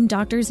esteemed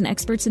doctors and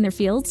experts in their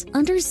fields,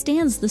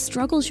 understands the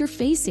struggles you're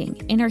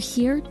facing and are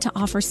here to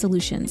offer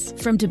solutions.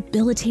 From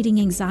debilitating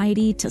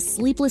anxiety to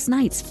sleepless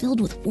nights filled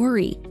with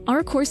worry,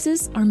 our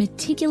courses are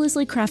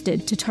meticulously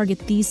crafted to target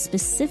these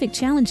specific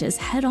challenges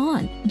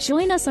head-on.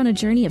 Join us on a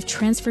journey of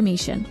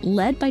transformation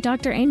led by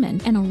Dr.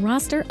 Amen and a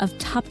roster of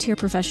top-tier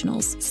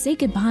professionals. Say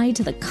goodbye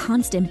to the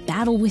constant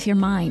battle with your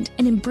mind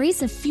and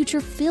embrace a future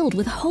filled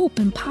with hope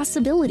and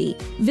possibility.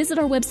 Visit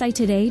our website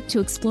today to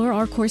explore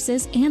our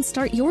courses and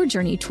start your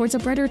journey towards a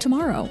brighter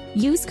tomorrow.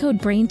 Use code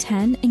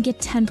BRAIN10 and get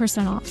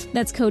 10% off.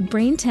 That's code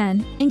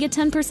BRAIN10 and get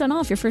 10%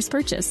 off your first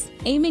purchase.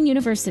 Amen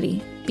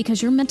University,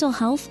 because your mental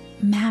health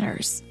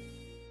matters.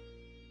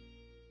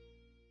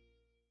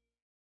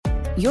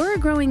 You're a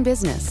growing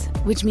business,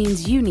 which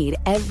means you need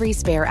every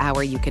spare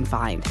hour you can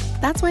find.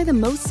 That's why the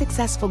most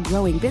successful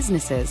growing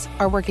businesses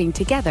are working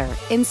together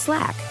in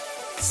Slack.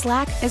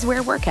 Slack is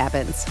where work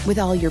happens, with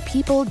all your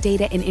people,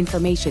 data, and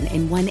information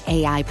in one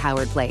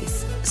AI-powered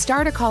place.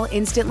 Start a call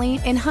instantly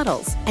in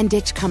huddles and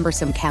ditch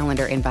cumbersome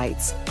calendar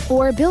invites.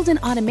 Or build an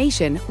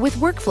automation with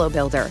Workflow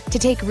Builder to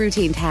take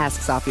routine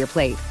tasks off your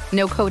plate.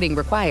 No coding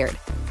required.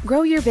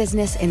 Grow your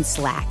business in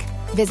Slack.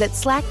 Visit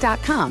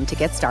slack.com to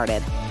get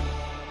started.